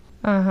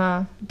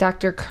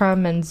 Dr.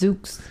 Crumb and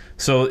Zooks.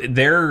 So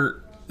they're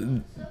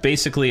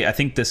basically, I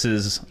think this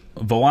is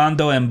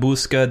Voando en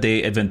Busca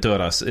de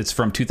Aventuras. It's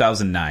from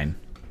 2009.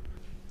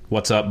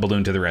 What's up,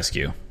 Balloon to the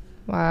Rescue?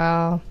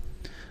 Wow.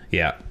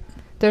 Yeah,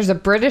 There's a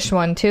British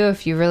one, too,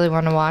 if you really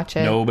want to watch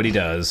it. nobody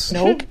does.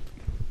 Nope.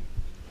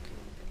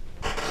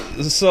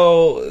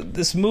 So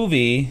this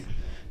movie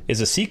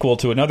is a sequel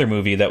to another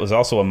movie that was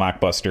also a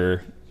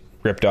mockbuster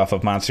ripped off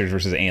of Monsters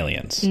vs.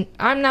 Aliens.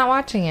 I'm not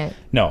watching it.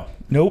 No.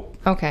 Nope.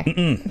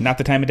 Okay. Not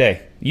the time of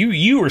day.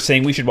 You were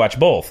saying we should watch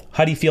both.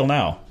 How do you feel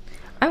now?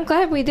 I'm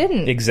glad we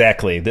didn't.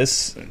 Exactly.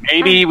 This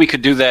Maybe we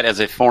could do that as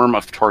a form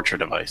of torture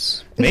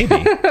device.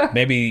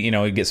 maybe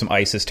you get some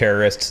ISIS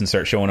terrorists and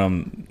start showing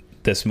them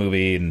this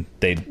movie, and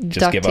they just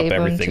Duct give up tape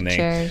 'em everything. to They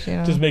chairs, you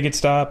know. just make it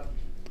stop.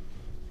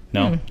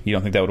 No, you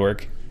don't think that would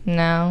work?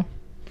 No.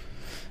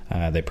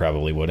 They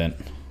probably wouldn't.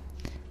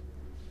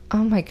 Oh,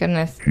 my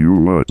goodness.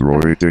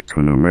 Humanoidic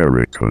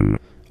American.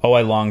 Oh,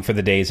 I long for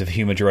the days of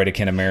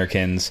humidroidican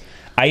Americans.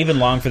 I even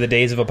long for the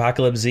days of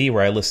Apocalypse Z,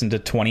 where I listened to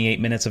 28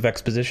 minutes of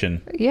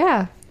exposition.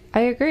 Yeah,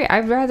 I agree.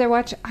 I'd rather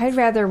watch...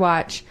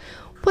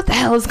 What the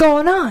hell is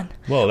going on?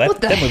 Well, that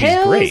what the movie's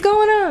hell great. is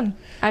going on?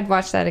 I'd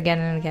watch that again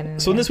and again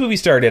and So when again. this movie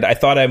started, I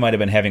thought I might have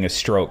been having a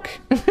stroke.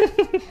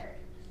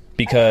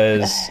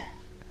 Because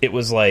it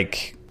was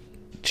like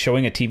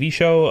showing a TV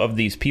show of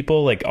these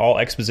people, like all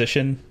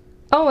exposition.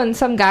 Oh, and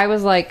some guy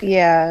was like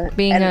Yeah.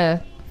 being and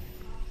a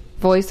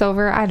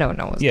voiceover. I don't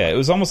know. Yeah, it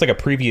was almost like a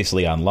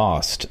previously on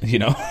Lost, you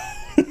know?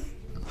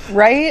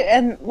 Right?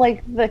 And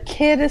like the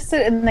kid is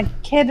in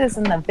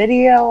the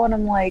video, and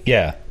I'm like,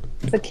 Yeah.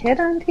 is the kid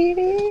on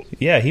TV?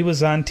 Yeah, he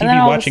was on And TV then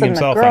all watching of a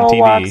sudden himself the girl on TV.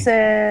 walks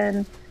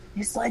in.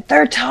 He's like,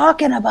 they're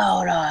talking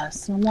about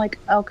us. And I'm like,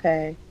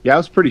 okay. Yeah, I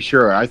was pretty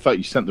sure. I thought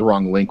you sent the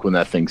wrong link when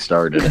that thing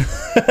started.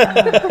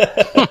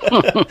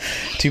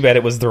 Too bad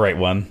it was the right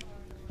one.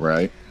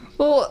 Right?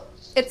 Well,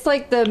 it's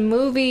like the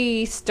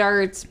movie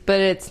starts, but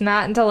it's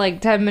not until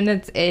like 10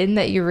 minutes in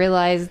that you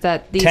realize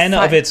that these 10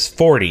 of it's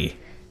 40.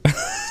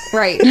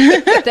 right,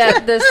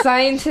 that the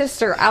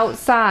scientists are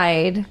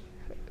outside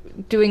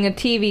doing a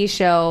TV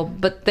show,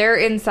 but they're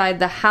inside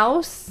the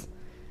house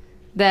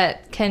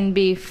that can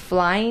be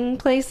flying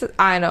places.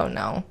 I don't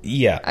know.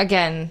 Yeah.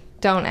 Again,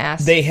 don't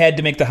ask. They had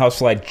to make the house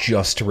fly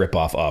just to rip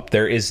off Up.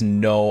 There is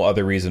no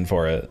other reason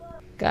for it.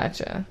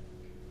 Gotcha.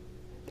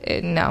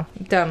 No,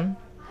 dumb.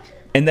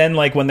 And then,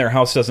 like, when their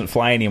house doesn't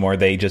fly anymore,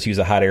 they just use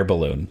a hot air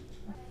balloon.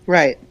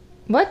 Right.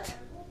 What?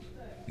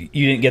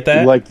 You didn't get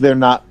that? Like they're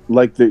not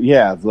like they're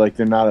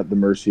not at the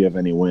mercy of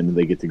any wind.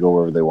 They get to go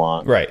wherever they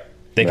want. Right.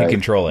 They can Right.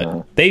 control it.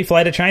 No. They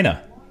fly to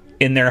China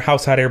in their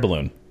house hot air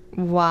balloon.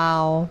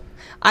 Wow.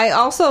 I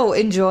also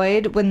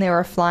enjoyed when they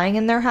were flying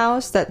in their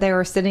house that they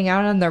were sitting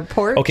out on their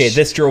porch. Okay,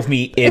 this drove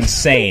me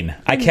insane.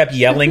 I kept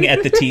yelling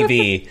at the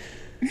TV.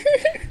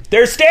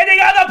 They're standing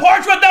on the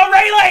porch with no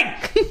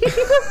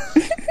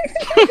railing!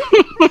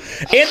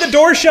 And the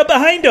door's shut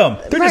behind them.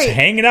 They're just Right.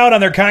 hanging out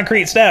on their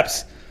concrete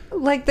steps.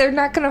 Like they're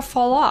not going to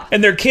fall off.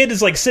 And their kid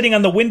is like sitting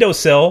on the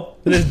windowsill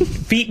with his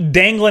feet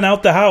dangling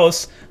out the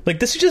house. Like,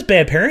 this is just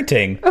bad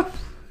parenting.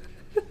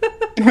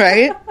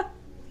 Right?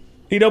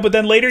 You know, but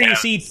then later you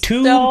see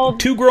So-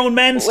 two grown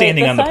men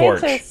standing on the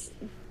porch.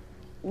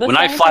 When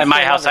I fly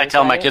my house, I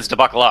tell my kids to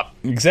buckle up.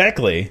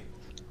 Exactly.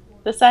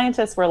 The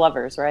scientists were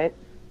lovers, right?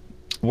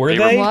 Were They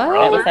they? were What?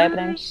 That was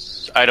happening.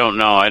 I don't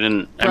know. I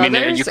didn't. I mean,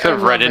 Brothers you could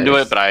have or read into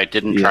lovers? it, but I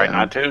didn't try Yeah.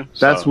 not to.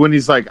 That's so. when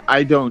he's like,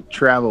 I don't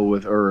travel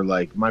with, or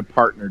like my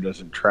partner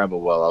doesn't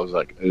travel well. I was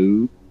like,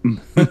 ooh.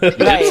 Right.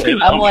 say that.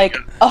 I'm Oh my like,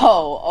 God.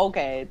 oh,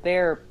 okay.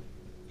 They're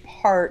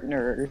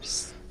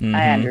partners.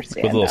 I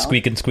understand. With little now.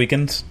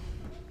 squeakins.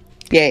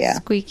 Yeah.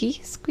 Squeaky,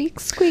 squeak,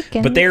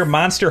 squeaking. But they're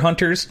monster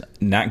hunters,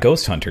 not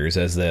ghost hunters,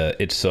 as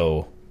it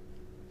so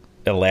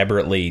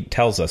elaborately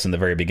tells us in the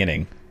very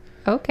beginning.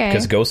 Okay.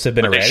 Because ghosts have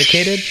been But they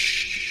eradicated.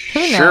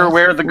 Who Sure knows?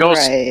 wear the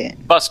Right.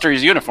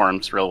 Ghostbusters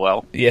uniforms real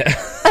well. Yeah.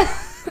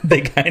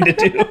 They kind of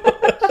do.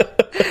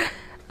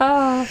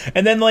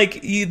 And then,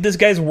 like, this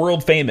guy's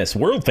world famous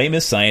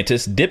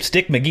scientist,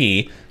 Dipstick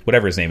McGee,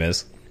 whatever his name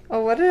is.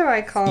 Oh, what do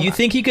I call You him?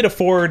 think he could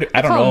afford,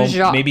 I don't call know, him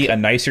Jacques. maybe a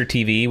nicer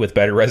TV with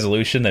better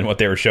resolution than what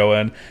they were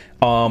showing?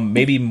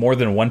 Maybe more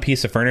than one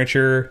piece of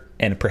furniture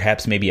and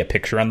perhaps maybe a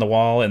picture on the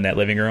wall in that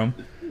living room?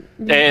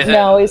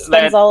 No, he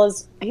spends that- all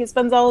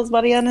his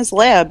money on his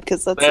lab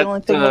because that's the That,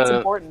 only thing that's uh,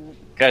 important.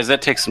 Guys,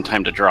 that takes some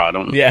time to draw.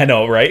 Don't. Yeah, I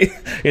know, right?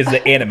 It's the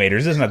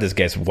animators. It's not this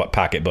guy's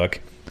pocketbook.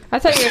 I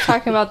thought you were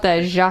talking about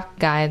the Jacques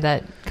guy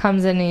that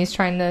comes in and he's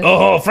trying to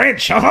Oh,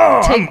 French!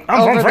 Oh, take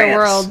I'm over from the France.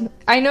 world.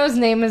 I know his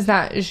name is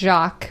not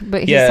Jacques, but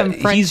he's Yeah, some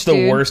French he's the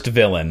dude. worst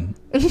villain.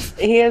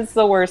 He is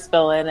the worst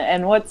villain,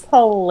 and what's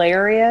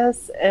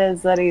hilarious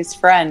is that he's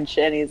French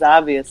and he's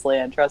obviously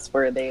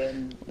untrustworthy.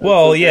 And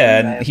Well, this is yeah,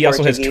 written and by a he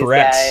also has Portuguese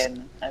Tourette's. guy,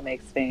 and that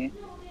makes me.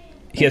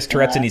 He has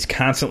Tourette's and he's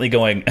constantly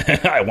going,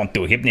 I want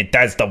to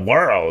hypnotize the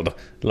world.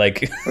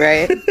 Like,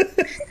 Right?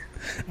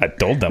 I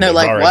told them They're we've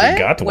like, already what?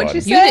 got What'd one.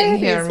 you say? You didn't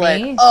hear He's me.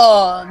 like,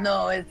 oh,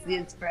 no,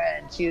 it's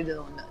French. You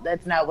don't know.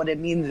 That's not what it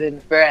means in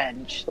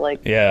French.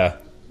 Like, Yeah,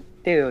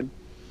 dude,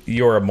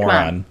 you're a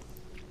moron.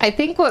 I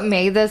think what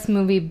made this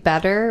movie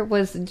better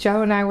was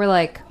Joe and I were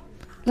like,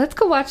 let's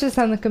go watch this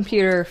on the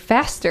computer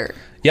faster.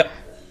 Yep.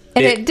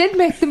 And it did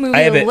make the movie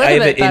I have a it, little I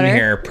have bit it in better.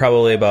 here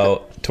probably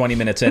about 20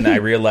 minutes in. I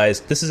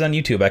realized this is on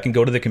YouTube. I can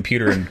go to the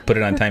computer and put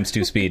it on times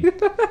 2 speed.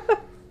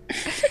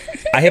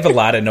 I have a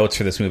lot of notes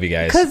for this movie,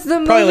 guys. 'Cause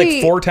the Probably movie-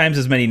 like 4 times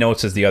as many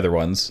notes as the other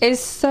ones. Is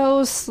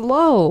so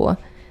slow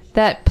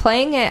that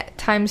playing it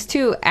times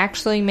 2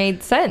 actually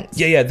made sense.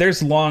 Yeah,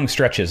 there's long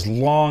stretches,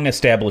 long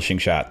establishing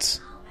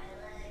shots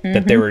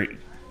that they were.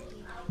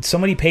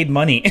 Somebody paid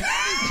money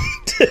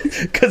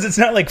because it's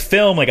not like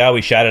film. Like, oh,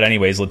 we shot it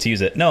anyways. Let's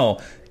use it. No,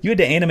 you had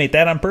to animate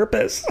that on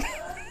purpose.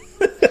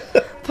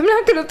 I'm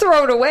not going to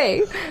throw it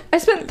away. I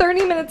spent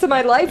 30 minutes of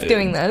my life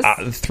doing this.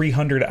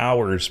 300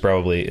 hours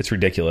probably. It's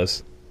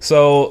ridiculous.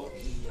 So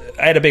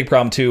I had a big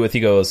problem too with, he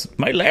goes,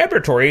 my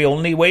laboratory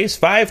only weighs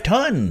 5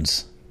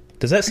 tons.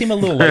 Does that seem a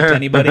little light to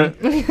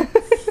anybody?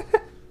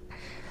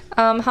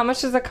 How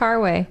much does a car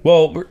weigh?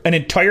 Well, an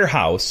entire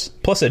house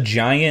plus a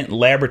giant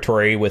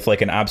laboratory with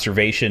like an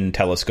observation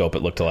telescope.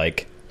 It looked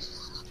like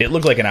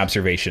an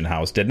observation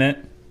house, didn't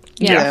it?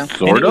 Yeah. And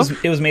Sort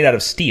of. it was made out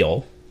of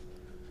steel.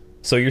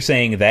 So you're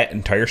saying that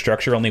entire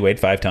structure only weighed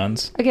 5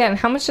 tons? Again,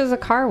 how much does a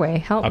car weigh?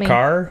 Help A me.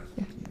 car?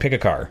 Pick a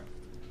car.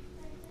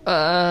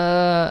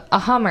 A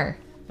Hummer.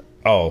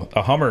 Oh,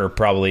 a Hummer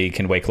probably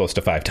can weigh close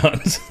to 5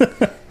 tons.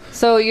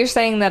 So you're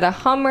saying that a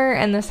Hummer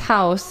and this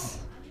house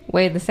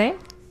weigh the same?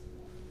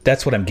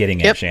 That's what I'm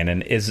getting at,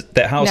 Shannon, is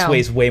that house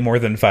weighs way more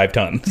than 5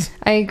 tons.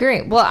 I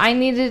agree. Well, I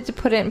needed to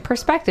put it in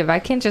perspective. I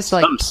can't just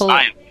like pull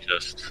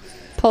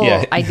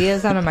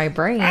ideas out of my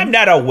brain. I'm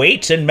not a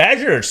weights and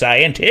measure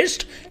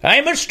scientist.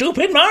 I'm a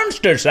stupid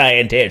monster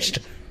scientist.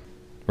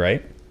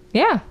 Right?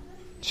 Yeah.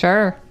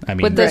 Sure. I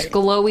mean, with this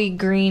glowy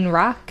green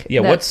rock. Yeah,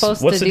 what's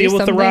the deal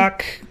with the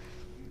rock?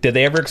 Did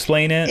they ever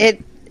explain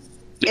it?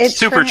 It's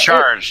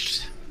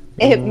supercharged.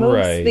 It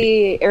moves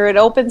it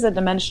opens a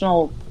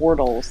dimensional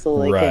portal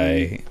so they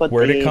can put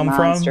the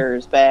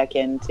monsters back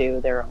into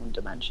their own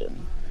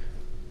dimension.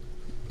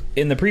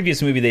 In the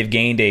previous movie, they've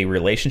gained a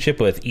relationship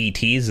with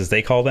ETs, as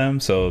they call them.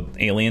 So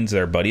aliens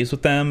are buddies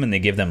with them, and they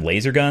give them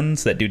laser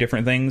guns that do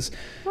different things.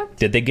 What?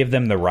 Did they give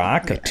them the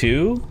rock,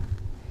 too?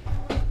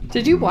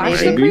 Did you watch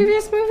the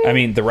previous movie? I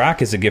mean, the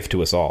rock is a gift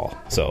to us all,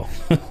 so...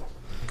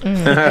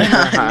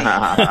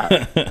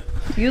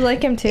 You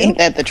like him, too? Ain't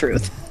that the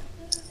truth?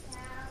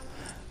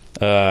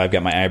 I've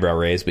got my eyebrow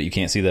raised, but you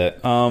can't see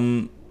that.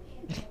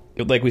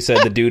 Like we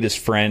said, the dude is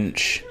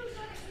French.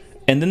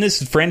 And then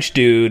this French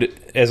dude,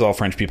 as all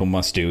French people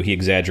must do, he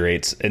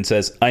exaggerates and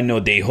says, I know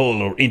the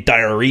whole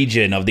entire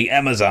region of the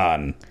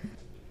Amazon.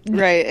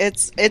 Right.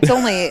 It's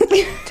only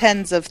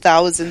tens of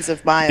thousands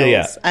of miles.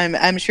 Yeah.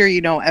 I'm sure you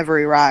know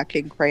every rock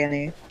and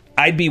cranny.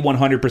 I'd be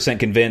 100%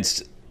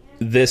 convinced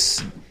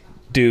this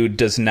dude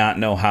does not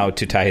know how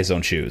to tie his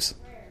own shoes.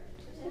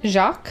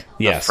 Jacques?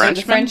 Yes.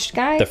 The French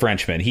guy? The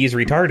Frenchman. He's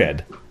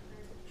retarded.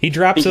 He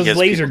drops his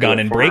laser gun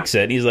and breaks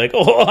it. And he's like,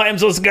 oh, I'm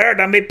so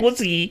scared. I'm a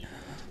pussy.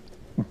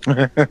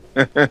 This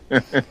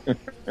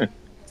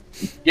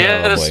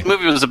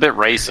movie was a bit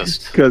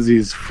racist. Because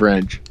he's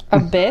French. A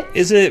bit?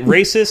 Is it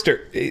racist?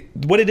 Or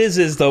what it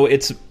is though,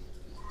 it's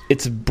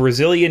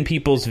Brazilian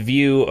people's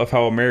view of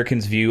how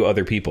Americans view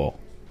other people.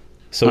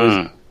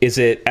 So is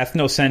it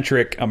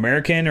ethnocentric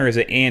American or is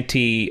it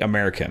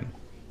anti-American?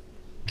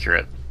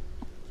 Accurate.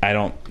 I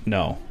don't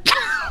know.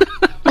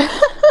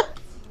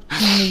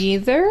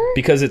 Neither?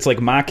 Because it's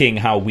like mocking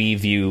how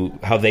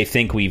they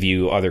think we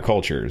view other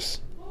cultures.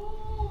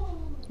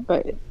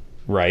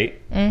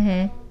 Right?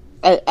 Mm-hmm.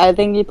 I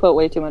think you put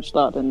way too much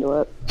thought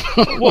into it.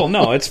 Well,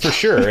 no, it's for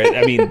sure.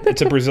 I mean,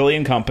 it's a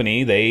Brazilian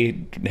company.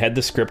 They had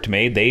the script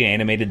made. They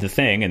animated the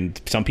thing, and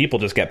some people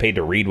just got paid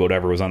to read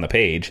whatever was on the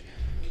page,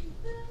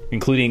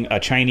 including a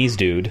Chinese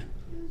dude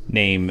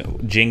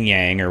named Jing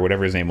Yang, or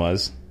whatever his name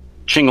was.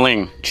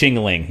 Qingling.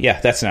 Qingling. Yeah,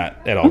 that's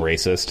not at all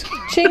racist.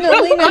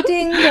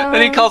 Qingling-a-ding-dong.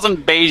 And he calls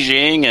them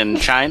Beijing and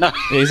China.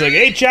 He's like,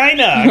 hey,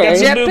 China, I got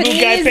some new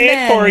Guy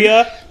Pan for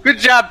you. Good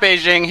job,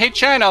 Beijing. Hey,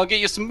 China, I'll get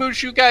you some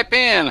Mushu Guy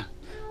Pan.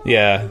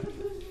 Yeah.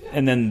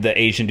 And then the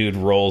Asian dude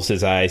rolls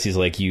his eyes. He's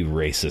like, you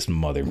racist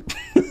mother.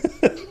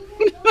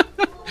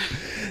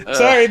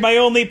 Sorry, my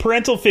only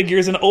parental figure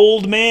is an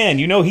old man.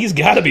 You know he's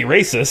got to be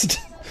racist.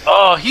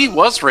 Oh, he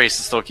was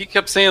racist, though. He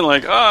kept saying,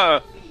 like,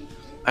 I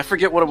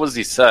forget what it was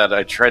he said.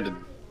 I tried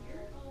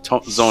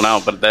to zone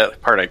out, but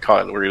that part I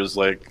caught where he was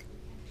like...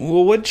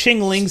 Well, what'd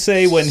Ching Ling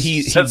say when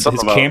his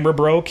camera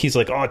broke? He's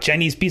like, oh,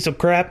 Chinese piece of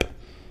crap.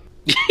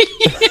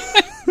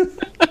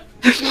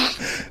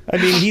 I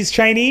mean, he's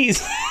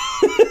Chinese.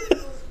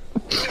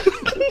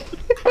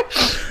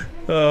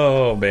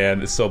 Oh,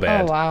 man. It's so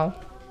bad. Oh, wow.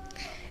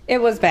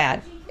 It was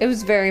bad. It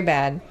was very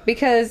bad.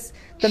 Because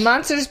the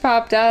monsters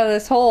popped out of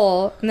this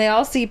hole, and they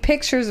all see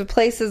pictures of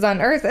places on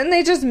Earth, and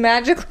they just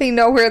magically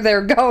know where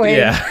they're going.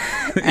 Yeah.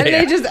 And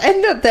they just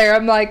end up there.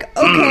 I'm like,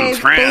 okay,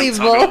 France,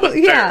 believable.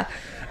 Yeah.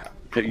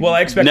 Well,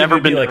 I expected never it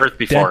to be been like to Earth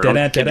before. and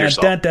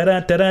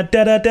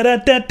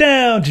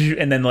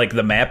then like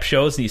the map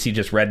shows and you see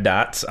just red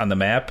dots on the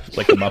map,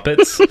 like the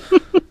Muppets,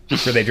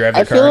 where they drive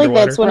their car underwater. I feel like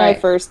underwater. that's when I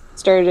first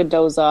started to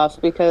doze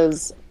off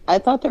because I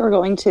thought they were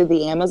going to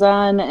the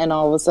Amazon, and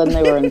all of a sudden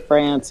they were in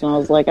France, and I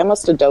was like, I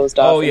must have dozed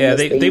off. Oh yeah,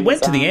 they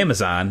went to the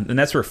Amazon, and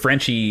that's where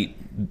Frenchie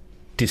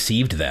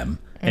deceived them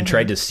and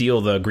tried to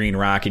steal the green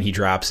rock, and he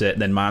drops it,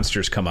 and then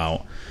monsters come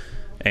out,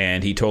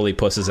 and he totally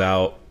pusses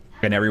out.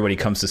 And everybody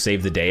comes to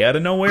save the day out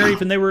of nowhere,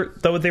 even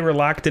though they were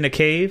locked in a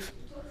cave.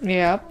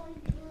 Yep.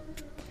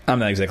 I'm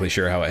not exactly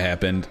sure how it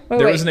happened.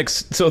 Wait.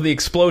 Was so the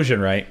explosion,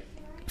 right?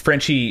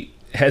 Frenchie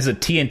has a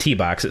TNT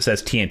box that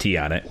says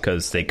TNT on it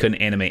because they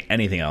couldn't animate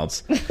anything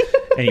else,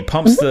 and he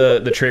pumps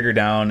the trigger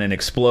down and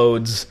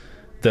explodes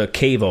the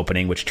cave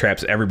opening, which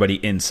traps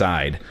everybody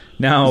inside.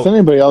 Now, is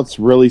anybody else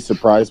really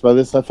surprised by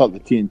this? I thought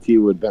the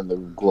TNT would have been the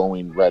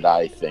glowing red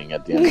eye thing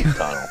at the end of the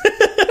tunnel.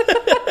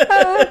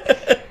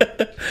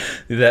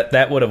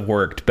 That would have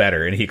worked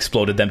better, and he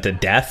exploded them to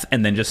death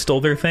and then just stole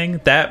their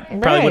thing. That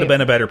probably would have been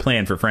a better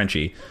plan for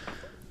Frenchie,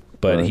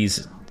 but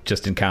he's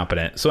just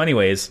incompetent. So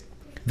anyways,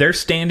 they're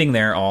standing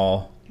there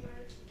all,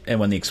 and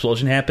when the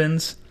explosion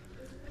happens,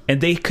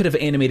 and they could have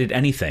animated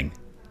anything.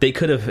 They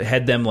could have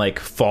had them like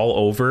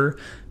fall over,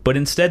 but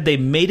instead they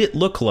made it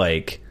look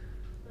like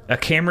a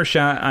camera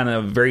shot on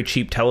a very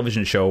cheap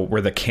television show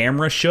where the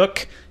camera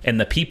shook and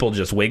the people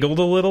just wiggled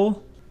a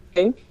little.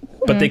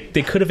 But they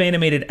could have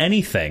animated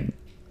anything.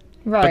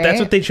 Right. But that's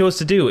what they chose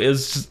to do.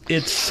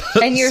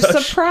 And you're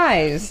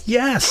surprised.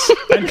 Yes,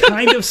 I'm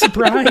kind of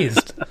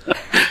surprised.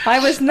 I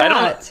was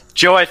not.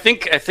 Joe, I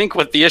think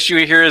what the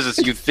issue here is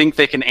you think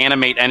they can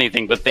animate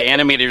anything, but the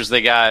animators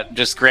they got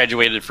just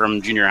graduated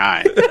from junior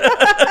high.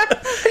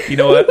 You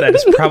know what? That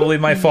is probably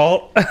my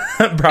fault.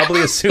 I'm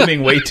probably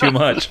assuming way too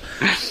much.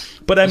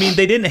 But I mean,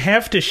 they didn't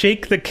have to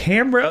shake the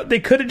camera. They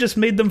could have just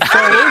made them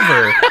fall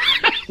over.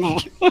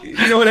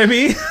 You know what I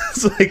mean?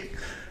 It's like,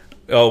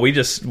 oh, we're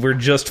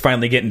just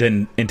finally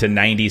getting into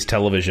 90s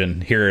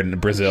television here in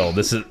Brazil.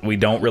 We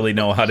don't really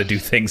know how to do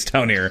things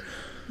down here.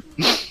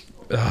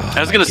 Oh, I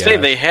was going to say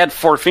they had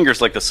 4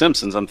 fingers like The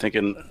Simpsons. I'm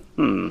thinking,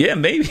 yeah,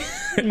 maybe.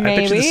 I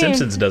bet you The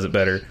Simpsons does it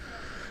better.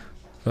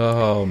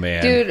 Oh,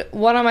 man. Dude,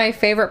 one of my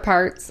favorite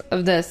parts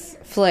of this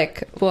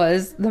flick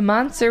was the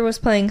monster was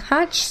playing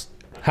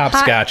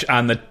hopscotch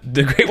on the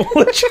Great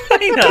Wall of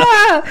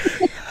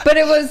China.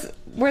 But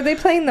were they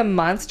playing the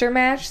Monster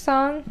Mash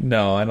song?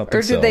 No, I don't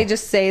think so. Or did they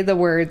just say the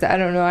words? I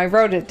don't know. I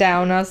wrote it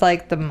down. I was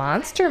like, the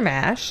Monster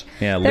Mash?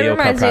 Yeah, that Leo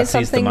reminds me of Carpazzi's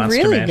something the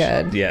Monster really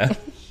Mash. good. Yeah.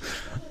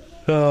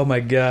 Oh, my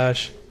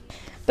gosh.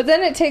 But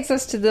then it takes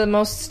us to the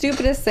most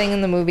stupidest thing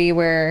in the movie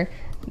where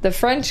the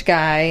French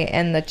guy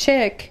and the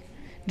chick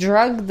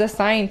drug the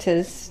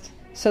scientist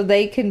so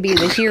they can be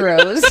the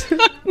heroes.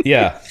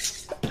 Yeah.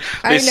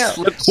 They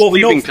slip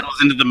sleeping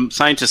pills into the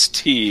scientist's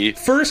tea.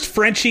 First,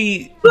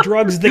 Frenchie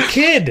drugs the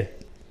kid.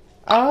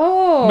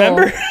 Oh.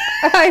 Remember?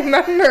 I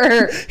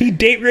remember. He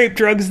date rape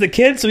drugs the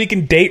kid so he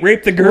can date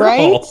rape the girl.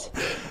 Right?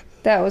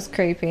 That was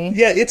creepy.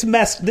 Yeah, it's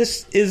messed.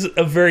 This is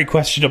a very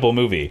questionable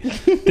movie.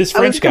 This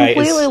French guy is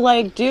completely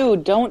like,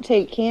 dude, don't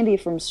take candy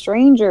from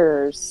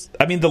strangers.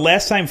 I mean, the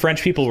last time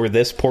French people were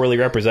this poorly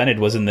represented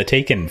was in the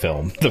Taken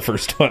film, the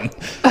first one.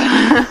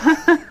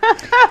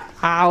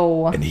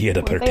 Ow. And he had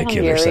a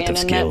particular set of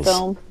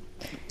skills.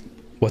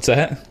 What's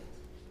that?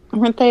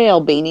 Weren't they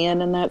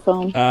Albanian in that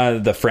film?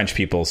 The French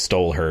people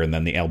stole her, and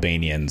then the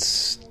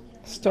Albanians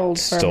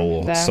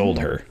sold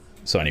her.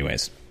 So,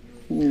 anyways.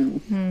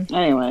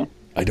 Anyway.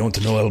 I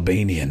don't know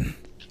Albanian.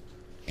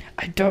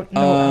 I don't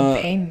know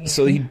Albanian.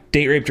 So he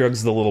date rape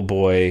drugs the little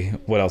boy.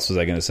 What else was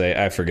I going to say?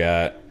 I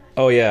forgot.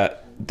 Oh, yeah.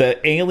 The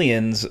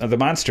aliens, the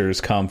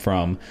monsters, come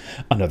from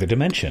another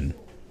dimension.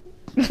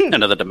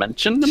 Another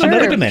dimension?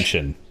 Another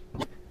dimension.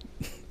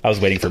 I was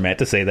waiting for Matt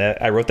to say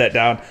that. I wrote that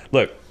down.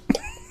 Look.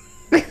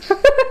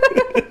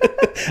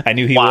 I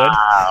knew he would.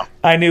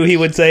 I knew he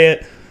would say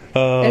it.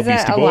 Is that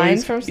Beastie a Boys. line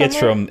from somewhere? It's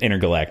from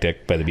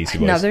Intergalactic by the Beastie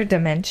Boys. Another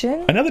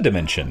dimension? Another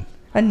dimension.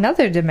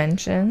 Another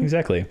dimension.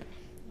 Exactly.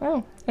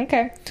 Oh,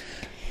 okay.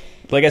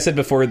 Like I said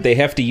before, they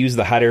have to use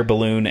the hot air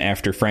balloon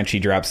after Frenchie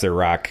drops their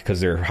rock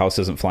because their house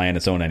doesn't fly on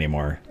its own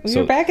anymore.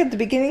 We're back at the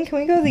beginning. Can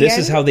we go to the This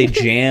end? is how they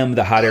jam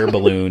the hot air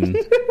balloon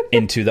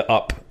into the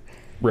Up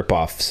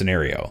ripoff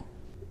scenario.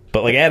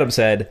 But like Adam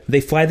said,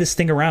 they fly this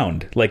thing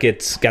around like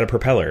it's got a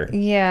propeller.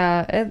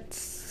 Yeah, it's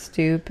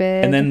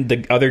stupid. And then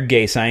the other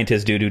gay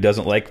scientist dude who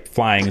doesn't like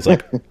flying is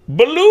like,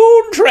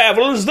 balloon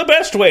travel is the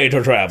best way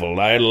to travel.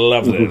 I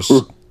love this.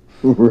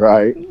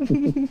 Right.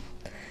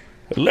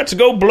 Let's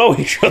go blow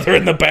each other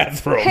in the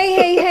bathroom.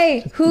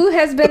 Hey. Who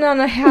has been on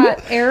a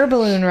hot air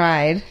balloon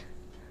ride?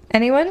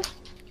 Anyone?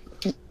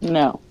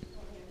 No.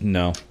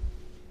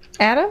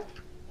 Adam?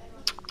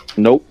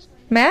 Nope.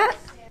 Matt?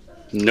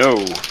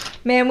 No.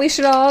 Man, we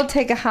should all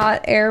take a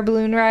hot air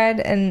balloon ride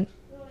and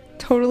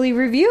totally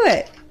review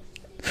it.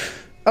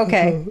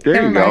 Okay, There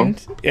never you go.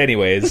 mind.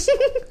 Anyways,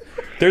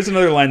 there's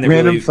another line that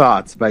Random really...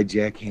 Thoughts by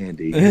Jack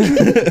Handy.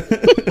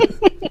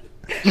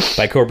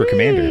 by Cobra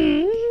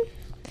Commander.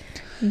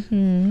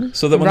 Mm-hmm.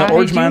 So that when Ride the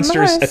orange you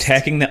monster's must.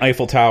 attacking the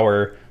Eiffel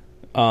Tower,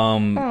 Oh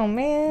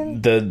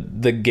man.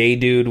 the gay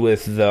dude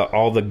with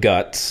all the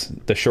guts,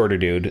 the shorter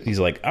dude, he's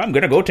like, I'm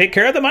gonna go take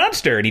care of the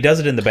monster, and he does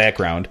it in the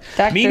background.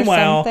 Dr.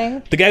 Meanwhile,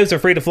 something? the guy who's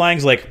afraid of flying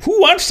is like,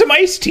 who wants some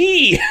iced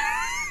tea?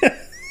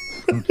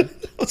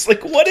 It's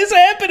like, what is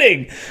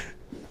happening?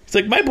 It's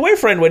like, my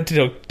boyfriend went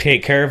to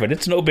take care of it.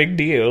 It's no big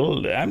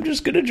deal. I'm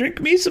just gonna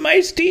drink me some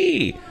iced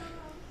tea.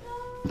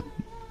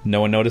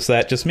 No one noticed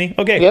that? Just me?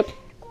 Okay. Yep.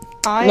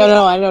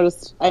 No, I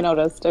noticed. It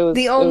was The it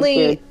was only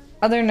weird.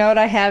 other note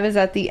I have is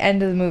at the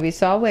end of the movie,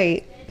 so I'll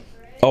wait.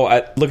 Oh,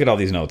 look at all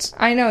these notes.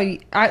 I know.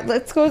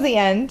 Let's go to the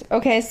end.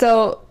 Okay,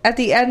 so at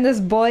the end, this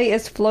boy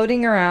is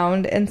floating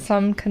around in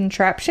some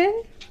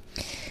contraption.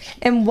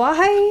 And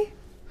why?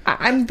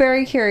 I'm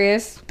very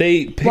curious.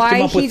 They picked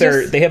him up with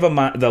they have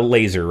the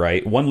laser,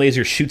 right? One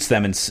laser shoots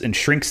them and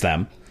shrinks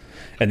them,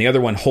 and the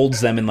other one holds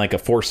them in like a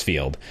force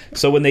field.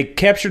 So when they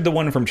captured the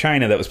one from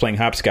China that was playing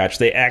hopscotch,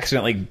 they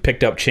accidentally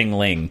picked up Ching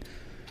Ling.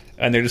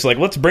 And they're just like,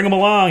 let's bring him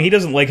along. He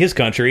doesn't like his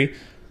country.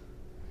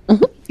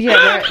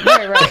 Yeah,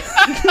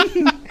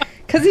 right.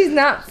 Because he's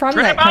not from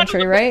that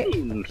country, right?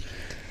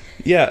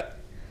 Yeah.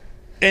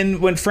 And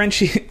when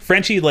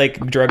Frenchie like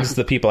drugs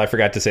the people, I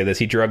forgot to say this,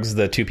 he drugs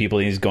the two people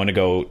and he's going to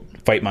go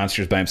fight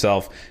monsters by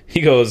himself.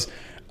 He goes,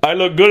 I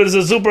look good as a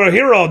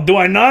superhero, do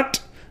I not?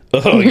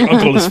 Oh, your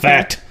uncle is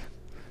fat.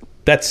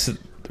 That's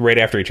right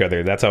after each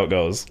other. That's how it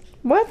goes.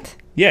 What?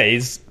 Yeah,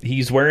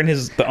 he's wearing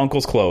the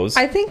uncle's clothes.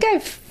 I think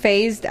I've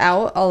phased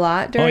out a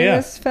lot during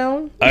this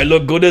film. I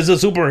look good as a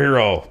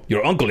superhero.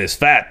 Your uncle is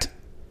fat.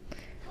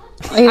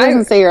 He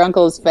doesn't say your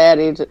uncle's fat.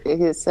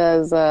 He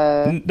says...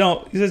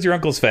 No, he says your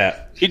uncle's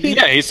fat.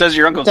 He says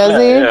your uncle's does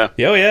fat.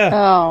 He? Yeah. Oh, yeah.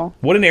 Oh.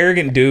 What an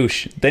arrogant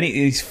douche. Then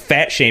he's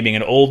fat-shaming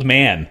an old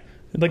man.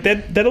 Like,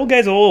 that old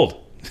guy's old.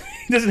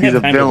 He doesn't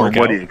have time to work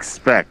out. What do you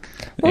expect?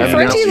 Well,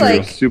 Frenchie,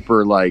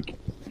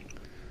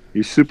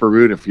 You're super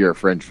rude if you're a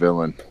French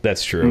villain.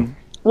 That's true.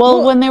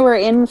 Well, when they were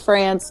in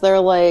France, they're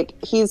like,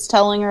 he's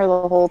telling her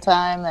the whole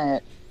time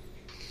that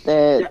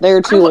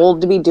they're too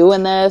old to be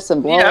doing this,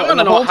 and blah. Yeah, and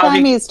the whole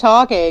time he's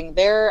talking,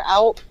 they're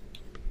out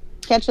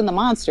catching the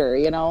monster.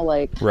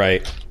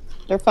 Right.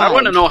 They're fine. I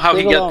want to know how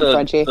he got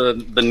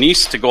the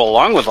niece to go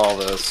along with all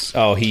this.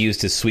 Oh, he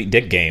used his sweet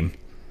dick game.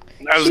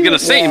 I was going to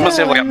say, he must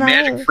have like a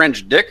magic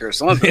French dick or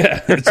something.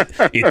 Yeah,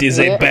 it is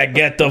a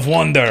baguette of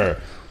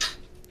wonder.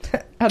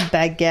 A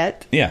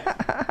baguette?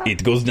 Yeah.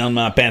 It goes down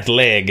my pant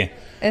leg.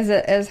 Is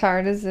it as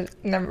hard as it?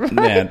 Never mind.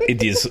 Yeah,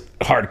 it is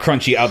hard,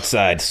 crunchy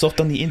outside,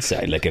 soft on the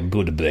inside, like a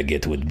good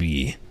baguette would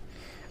be.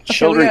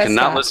 Children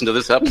cannot listen to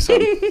this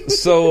episode.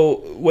 So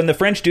when the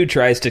French dude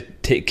tries to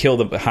kill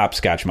the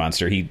hopscotch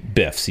monster, he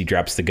biffs, he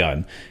drops the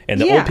gun.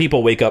 And the old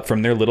people wake up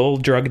from their little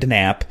drugged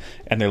nap,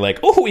 and they're like,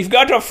 oh, we've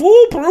got a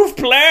foolproof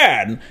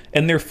plan.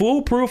 And their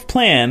foolproof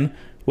plan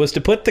was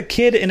to put the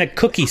kid in a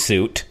cookie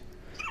suit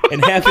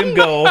and have him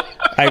go,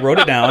 I wrote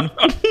it down,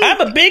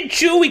 I'm a big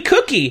chewy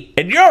cookie,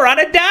 and you're on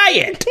a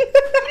diet.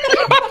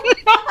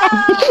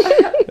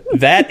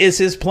 That is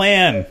his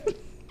plan.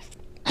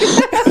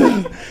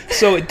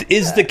 So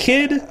is the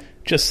kid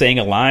just saying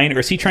a line, or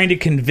is he trying to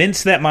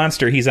convince that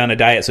monster he's on a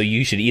diet, so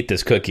you should eat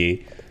this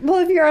cookie?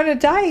 Well, if you're on a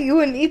diet, you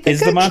wouldn't eat the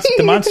cookie.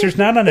 The monster's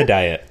not on a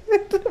diet.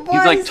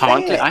 He's like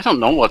taunting. I don't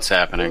know what's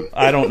happening.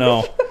 I don't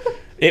know.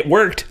 It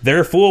worked.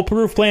 Their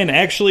foolproof plan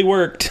actually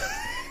worked.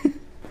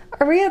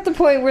 Are we at the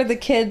point where the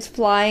kid's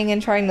flying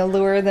and trying to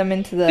lure them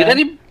into the...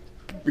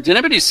 Did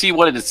anybody see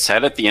what it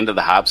said at the end of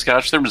the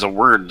hopscotch? There was a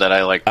word that I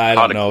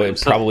don't know.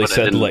 It probably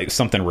said like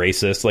something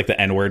racist, like the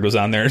N-word was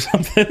on there or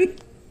something.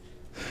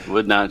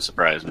 Would not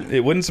surprise me.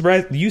 It wouldn't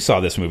surprise you.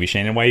 Saw this movie,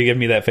 Shannon. Why are you giving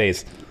me that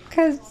face?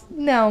 Because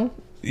no.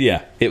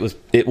 Yeah, it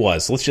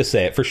was. Let's just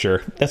say it for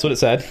sure. That's what it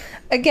said.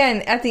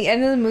 Again, at the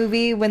end of the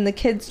movie, when the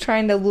kid's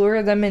trying to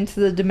lure them into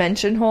the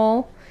dimension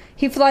hole,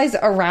 he flies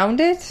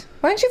around it.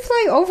 Why don't you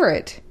fly over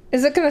it?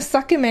 Is it going to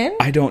suck him in?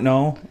 I don't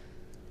know.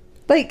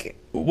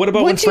 What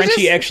about when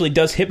Frenchie actually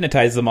does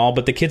hypnotize them all,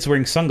 but the kid's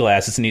wearing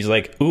sunglasses and he's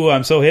like, ooh,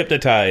 I'm so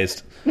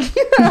hypnotized.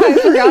 I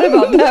forgot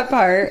about that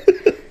part.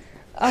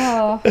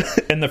 Oh.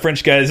 And the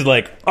French guy's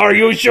like, are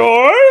you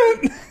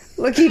sure?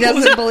 Look, he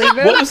doesn't believe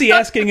it. What was he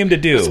asking him to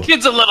do? This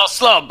kid's a little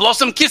slow. Blow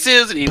some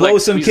kisses. And he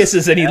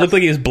kisses, and he looked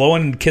like he was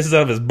blowing kisses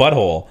out of his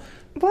butthole.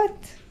 What?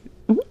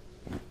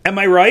 Am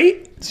I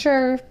right?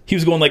 Sure. He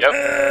was going like,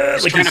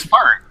 he's trying to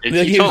fart. He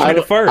was trying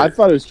to fart. I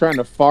thought he was trying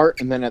to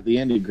fart, and then at the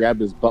end he grabbed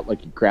his butt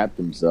like he crapped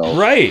himself.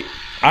 Right.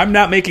 I'm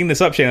not making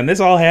this up, Shannon. This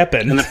all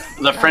happened. And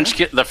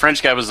the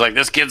French guy was like,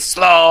 "This kid's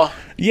slow."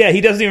 Yeah, he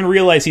doesn't even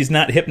realize he's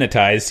not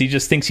hypnotized. He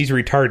just thinks he's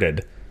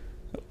retarded,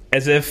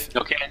 as if.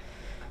 Okay.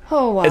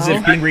 Oh wow. As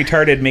if being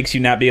retarded makes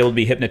you not be able to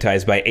be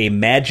hypnotized by a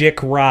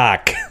magic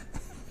rock.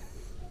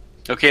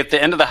 Okay, at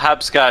the end of the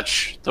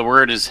hopscotch, the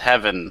word is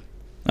heaven.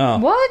 Oh.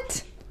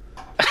 What?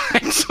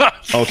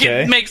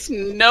 Okay. It makes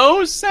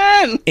no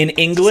sense. In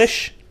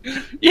English?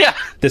 Yeah.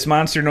 This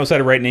monster knows how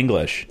to write in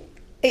English.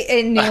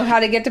 It knew how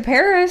to get to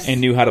Paris.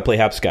 And knew how to play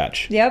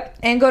hopscotch. Yep.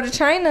 And go to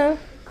China.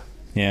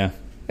 Yeah.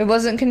 It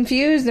wasn't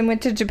confused and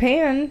went to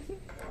Japan.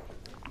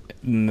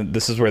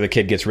 This is where the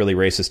kid gets really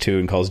racist too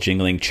and calls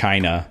Jingling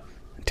China.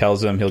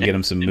 Tells him he'll get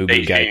him some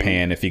movie guy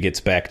pan if he gets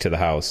back to the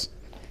house.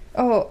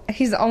 Oh,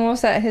 he's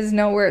almost at his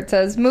note where it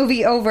says,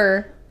 movie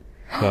over.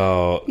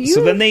 Oh.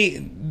 So then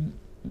they...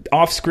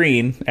 Off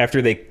screen,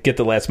 after they get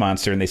the last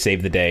monster and they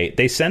save the day,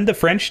 they send the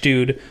French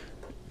dude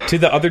to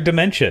the other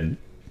dimension.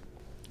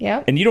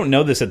 Yeah. And you don't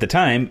know this at the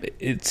time.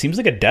 It seems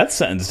like a death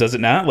sentence, does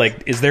it not?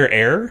 Like, is there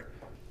air?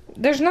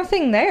 There's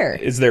nothing there.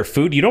 Is there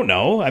food? You don't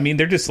know. I mean,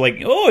 they're just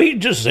like, oh, he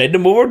just sent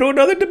him over to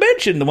another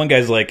dimension. The one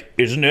guy's like,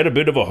 isn't that a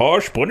bit of a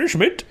harsh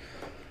punishment? And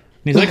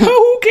he's like, oh,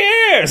 who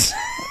cares?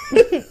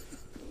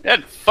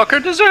 That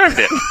fucker deserved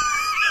it.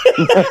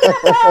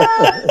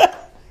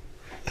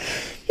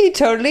 He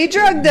totally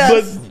drugged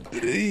us.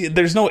 But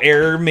there's no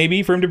air,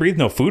 maybe, for him to breathe.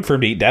 No food for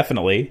him to eat,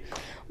 definitely.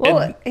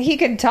 Well, he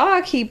could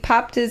talk. He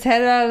popped his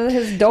head out of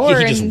his door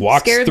and just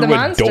walks scared through the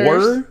monsters. A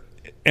door,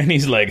 and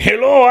he's like,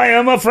 hello, I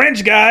am a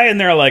French guy.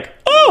 And they're like,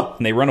 oh!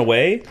 And they run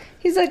away.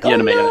 He's like, oh,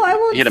 no, I won't scare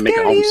you. He had to make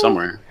it home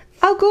somewhere.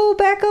 I'll go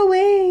back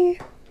away.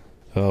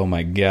 Oh,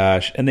 my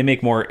gosh. And they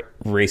make more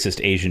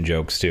racist Asian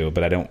jokes, too.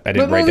 But I didn't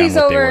write down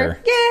what they were.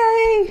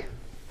 Yay!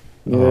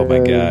 Oh, my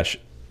gosh.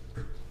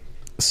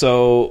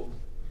 So...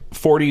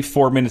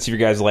 44 minutes of your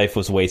guys' life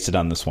was wasted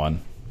on this one.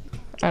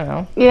 I don't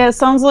know. Yeah, it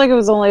sounds like it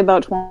was only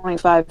about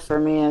 25 for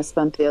me. I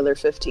spent the other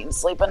 15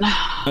 sleeping.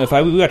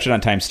 We watched it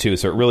on times 2,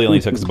 so it really only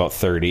took us about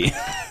 30.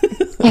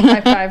 High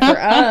five for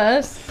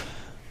us.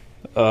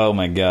 Oh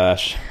my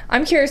gosh.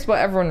 I'm curious what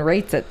everyone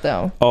rates it,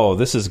 though. Oh,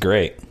 this is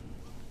great.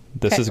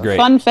 This is great.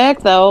 Fun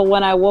fact, though,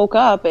 when I woke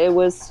up, it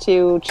was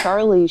to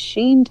Charlie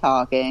Sheen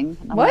talking.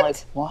 And I'm like,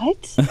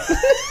 what?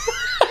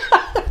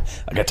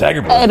 I got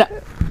Tiger Blood.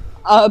 And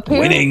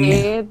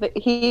apparently,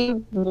 he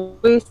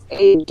voiced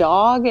a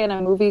dog in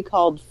a movie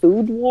called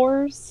Food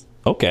Wars.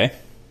 Okay.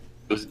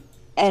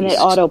 And it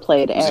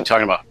auto-played. Was he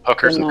talking about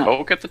hookers and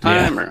coke at the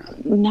time? Yeah. Or?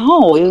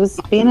 No, it was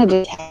being a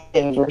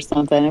detective or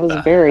something. It was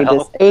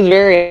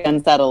very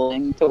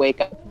unsettling to wake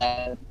up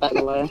that, by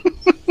the way.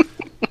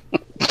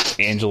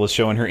 Angela's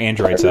showing her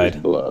Android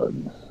side.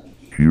 Blood.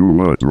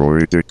 Humanoid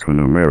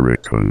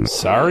Americans.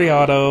 Sorry,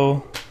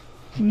 Otto.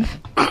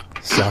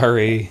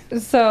 Sorry.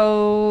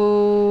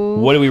 So,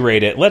 what do we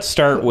rate it? Let's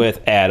start with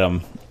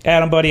Adam.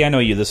 Adam, buddy, I know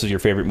you. This is your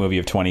favorite movie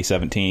of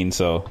 2017,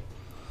 so...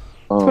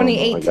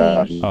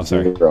 2018. Oh,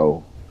 sorry.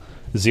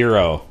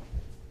 0.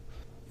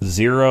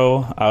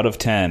 0 out of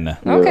 10.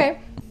 Okay.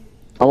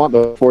 I want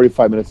the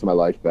 45 minutes of my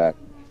life back.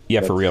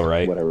 Yeah, for real,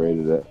 right? What I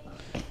rated it.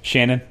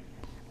 Shannon?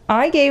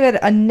 I gave it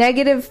a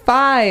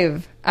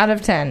 -5 out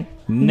of 10.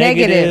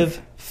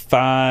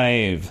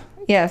 -5.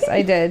 Yes,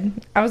 I did.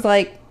 I was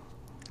like,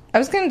 I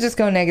was going to just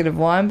go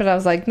 -1, but I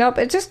was like, nope,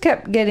 it just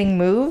kept getting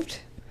moved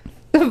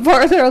the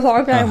farther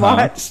along I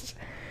watched.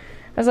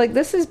 I was like,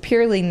 this is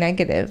purely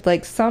negative.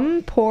 Like,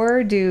 some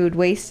poor dude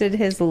wasted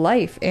his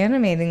life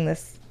animating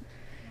this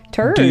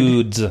turd.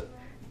 Dudes,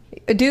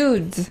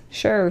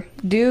 sure.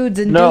 Dudes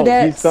and No,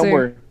 dudettes. he's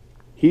somewhere.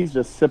 He's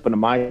just sipping a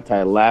Mai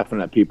Tai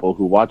laughing at people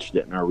who watched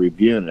it and are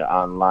reviewing it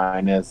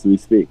online as we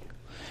speak.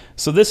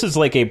 So this is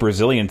like a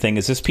Brazilian thing.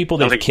 Is this people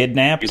they've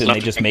kidnapped and they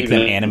just make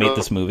them animate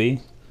this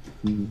movie?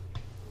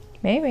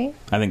 Maybe.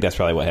 I think that's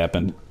probably what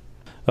happened.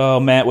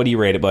 Oh, Matt, what do you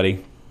rate it,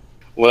 buddy?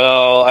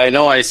 Well, I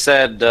know I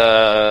said,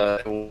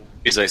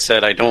 as I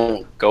said, I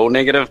don't go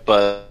negative,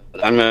 but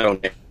I'm going to go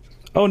negative.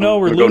 Oh, no,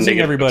 we're losing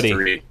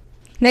everybody.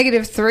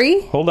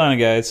 -3. Hold on,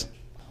 guys.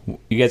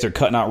 You guys are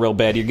cutting out real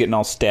bad. You're getting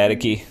all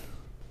staticky.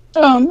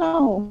 Oh,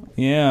 no.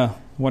 Yeah.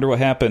 Wonder what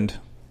happened.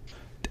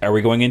 Are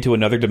we going into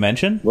another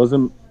dimension?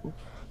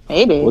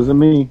 Maybe. Wasn't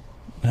me.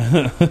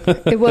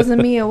 It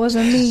wasn't me. It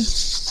wasn't me.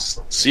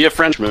 See ya,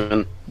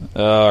 Frenchman.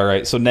 All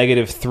right. So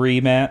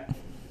 -3, Matt?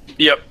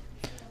 Yep.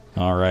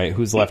 All right.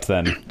 Who's left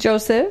then?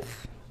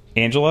 Joseph.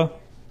 Angela?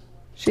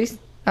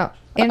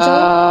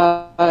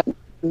 Angela?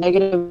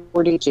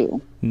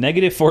 -42.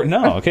 -4.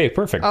 No. Okay,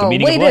 perfect. The Oh,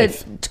 meaning way of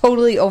life. to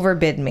totally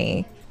overbid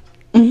me.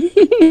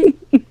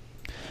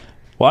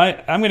 Well,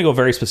 I'm going to go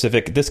very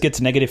specific. This gets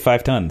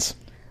 -5 tons.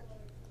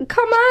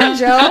 Come on,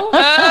 Joe.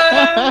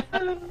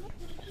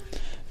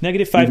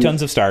 -5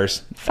 tons of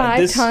stars.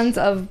 5 tons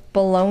of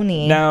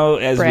baloney. Now,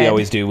 as bread. we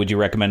always do, would you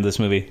recommend this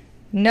movie?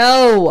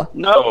 No.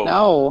 No.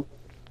 No.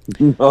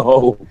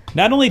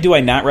 Not only do I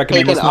not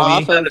recommend this movie, I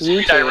recommend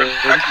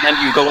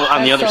you go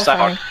on the other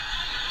side.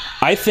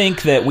 I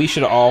think that we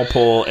should all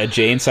pull a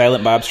Jay and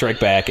Silent Bob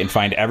Strike Back and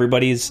find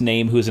everybody's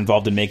name who's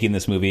involved in making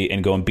this movie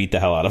and go and beat the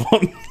hell out of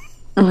them.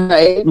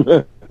 Right.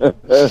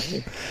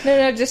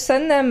 No, just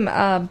send them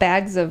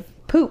bags of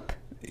poop.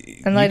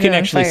 And You can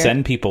actually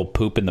send people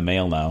poop in the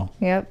mail now.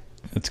 Yep.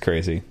 It's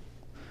crazy.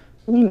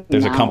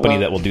 There's a company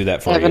that will do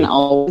that for you. Haven't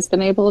always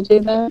been able to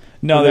do that.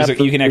 No,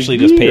 you can actually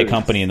just pay a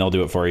company and they'll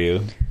do it for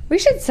you. We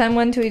should send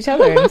one to each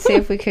other and see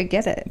if we could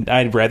get it.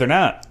 I'd rather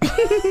not.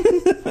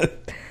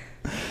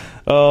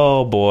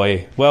 Oh,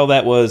 boy. Well,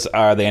 that was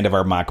the end of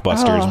our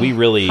Mockbusters. We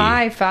really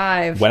high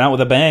five. went out with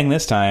a bang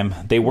this time.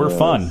 They were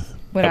fun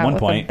Went at out one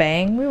with point. a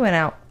bang. We went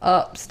out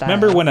up style.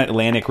 Remember when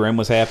Atlantic Rim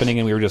was happening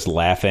and we were just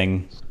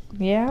laughing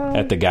Yeah.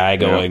 at the guy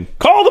going,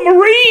 "Call the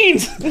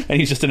Marines!" And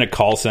he's just in a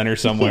call center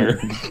somewhere.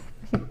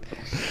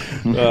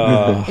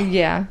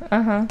 Yeah.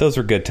 Those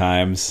were good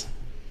times.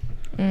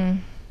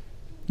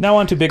 Now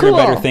on to bigger and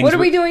better things. What are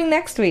we doing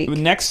next week?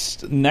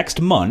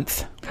 Next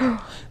month,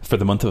 for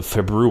the month of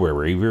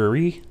February,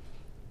 we're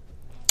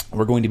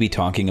going to be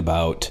talking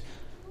about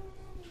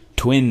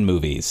twin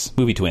movies,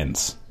 movie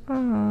twins.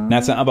 Now,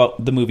 it's not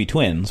about the movie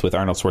Twins with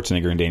Arnold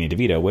Schwarzenegger and Danny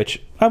DeVito,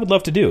 which I would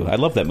love to do. I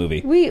love that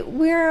movie.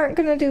 We aren't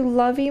gonna do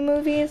lovey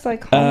movies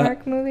like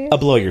Hallmark movies.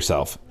 Blow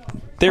yourself.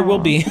 There will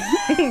be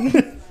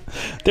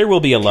there will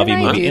be a lovey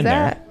Can I movie do in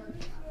that?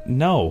 there.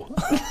 No.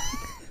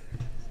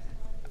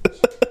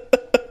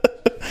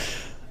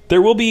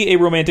 There will be a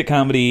romantic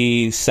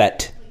comedy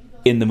set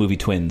in the movie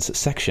Twins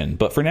section,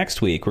 but for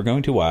next week we're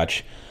going to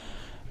watch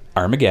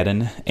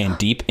Armageddon and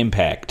Deep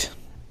Impact.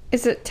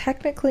 Is it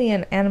technically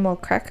an animal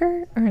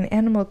cracker or an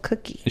animal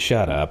cookie?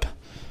 Shut up.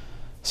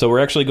 So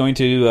we're actually going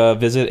to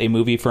visit a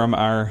movie from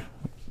our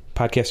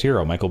podcast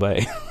hero, Michael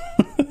Bay.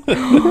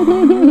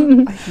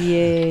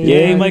 Yay.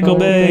 Yay, Michael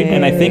Bay.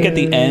 And I think at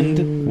the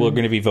end, we're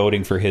going to be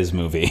voting for his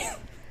movie,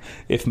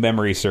 if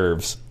memory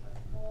serves.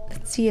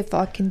 Let's see if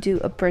I can do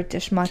a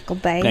British Michael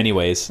Bay.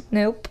 Anyways.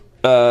 Nope.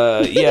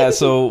 Yeah,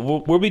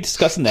 so we'll be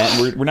discussing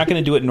that. We're not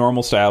going to do it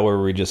normal style where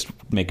we just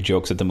make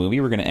jokes at the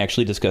movie. We're going to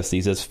actually discuss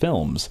these as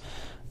films.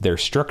 Their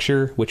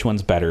structure, which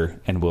one's better,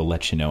 and we'll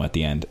let you know at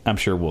the end. I'm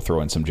sure we'll throw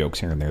in some jokes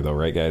here and there, though,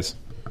 right, guys?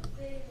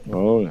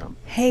 Oh, yeah.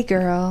 Hey,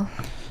 girl.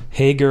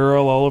 Hey,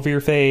 girl, all over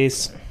your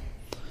face.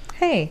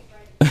 Hey.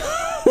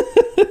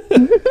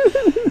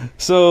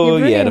 So,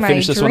 yeah, to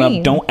finish this one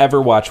up, don't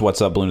ever watch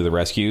What's Up, Balloon to the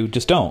Rescue.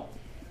 Just don't.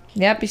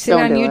 Yep, you see it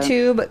on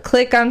YouTube,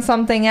 click on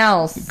something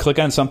else. Click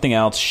on something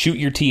else. Shoot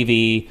your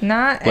TV.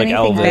 Not like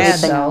anything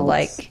Elvis. Bad, though.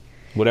 Like,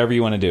 whatever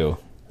you want to do.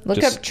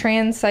 Look up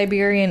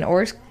Trans-Siberian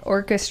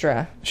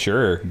Orchestra.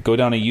 Sure. Go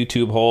down a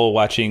YouTube hole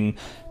watching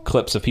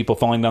clips of people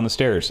falling down the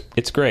stairs.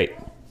 It's great.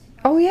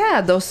 Oh,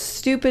 yeah. Those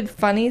stupid,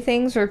 funny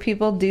things where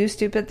people do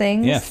stupid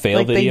things. Yeah,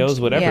 fail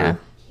videos, whatever. Yeah.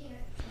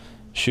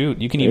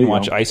 Shoot, you can even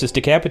watch ISIS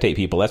decapitate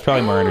people. That's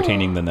probably more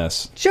entertaining than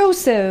this.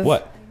 Joseph.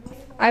 What?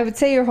 I would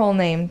say your whole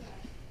name.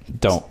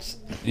 Don't.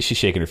 She's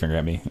shaking her finger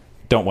at me.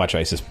 Don't watch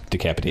ISIS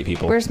decapitate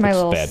people. Where's my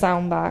little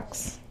sound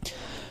box?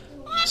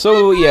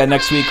 So, yeah,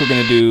 next week we're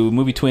going to do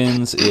Movie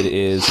Twins. It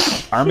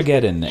is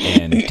Armageddon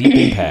and Deep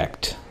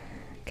Impact.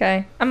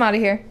 Okay, I'm out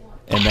of here.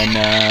 And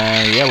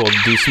then, we'll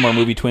do some more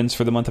Movie Twins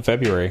for the month of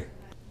February.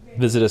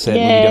 Visit us at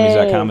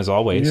moviedummies.com as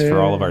always for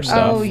all of our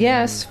stuff. Oh,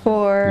 yes,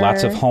 for...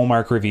 Lots of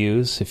Hallmark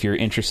reviews if you're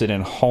interested in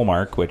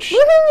Hallmark, which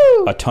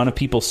a ton of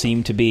people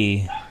seem to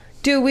be.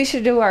 Dude, we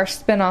should do our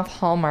spin-off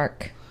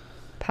Hallmark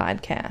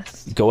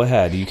podcast. Go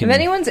ahead. You can. If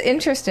anyone's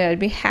interested, I'd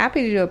be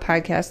happy to do a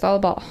podcast all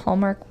about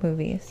Hallmark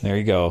movies. There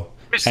you go.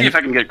 Let me see if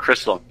I can get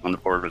Crystal on the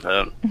board with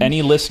that.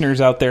 Any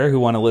listeners out there who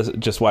want to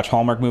just watch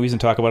Hallmark movies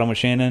and talk about them with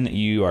Shannon,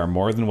 you are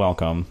more than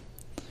welcome.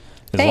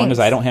 As long as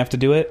I don't have to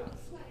do it,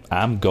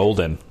 I'm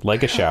golden,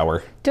 like a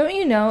shower. Don't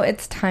you know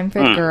it's time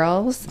for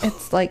girls?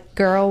 It's like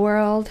Girl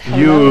World.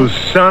 Hello. You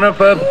son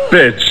of a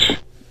bitch.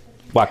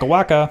 Waka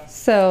waka.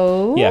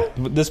 So... Yeah,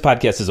 this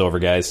podcast is over,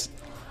 guys.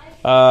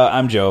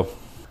 I'm Joe.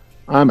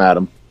 I'm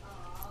Adam.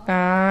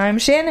 I'm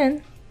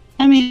Shannon.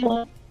 I'm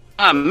Angela.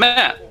 I'm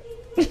Matt.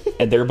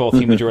 And they're both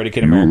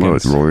Humajordican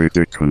Americans.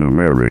 Humajordican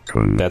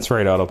American. That's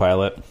right,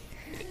 Autopilot.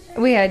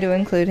 We had to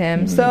include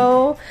him.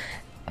 So,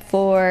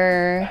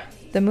 for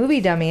the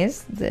movie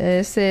dummies,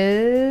 this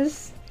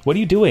is... What are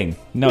you doing?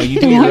 No, you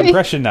do your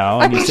impression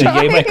now, and you say,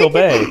 yay, Michael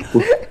Bay.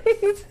 Man,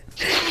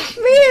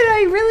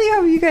 I really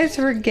hope you guys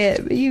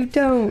forget, but you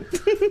don't.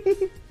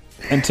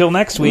 Until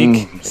next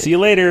week, see you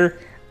later.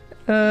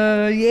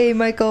 Yay,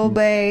 Michael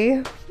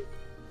Bay.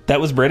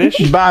 That was British?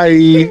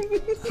 Bye.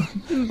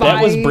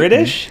 That was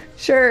British?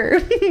 Sure.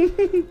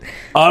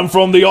 I'm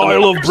from the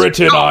Isle of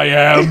Britain, I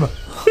am.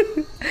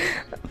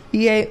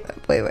 Yay.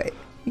 Wait.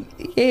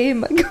 Yay,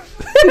 Michael.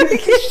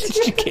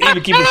 You can't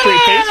even keep a straight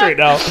face right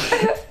now.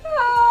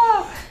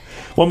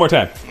 One more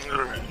time.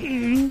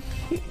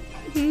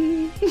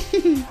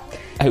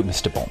 Oh,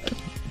 Mr. Bond.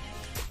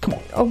 Come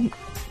on. Oh,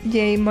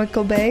 yay,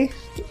 Michael Bay.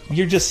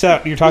 You're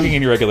talking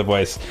in your regular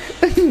voice.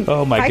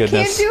 Oh, my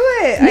goodness. I can't do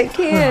it. I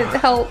can't.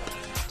 Help.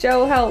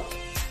 Joe, help.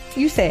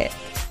 You say it.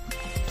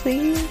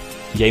 Please.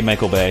 Yay,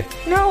 Michael Bay.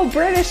 No,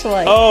 British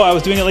like. Oh, I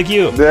was doing it like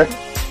you.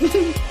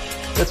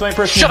 That's my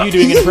impression of you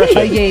doing an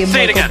impression. Yay,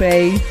 Michael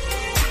Bay.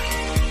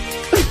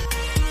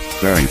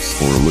 Thanks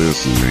for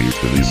listening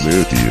to these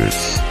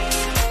idiots.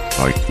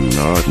 I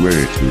cannot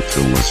wait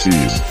until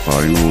machines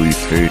finally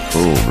take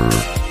over.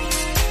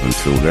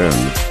 Until then,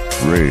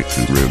 rate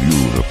and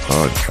review the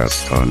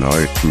podcast on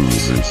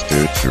iTunes and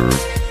Stitcher,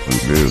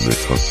 and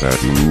visit us at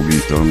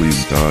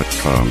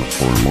moviedummies.com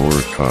for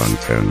more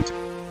content.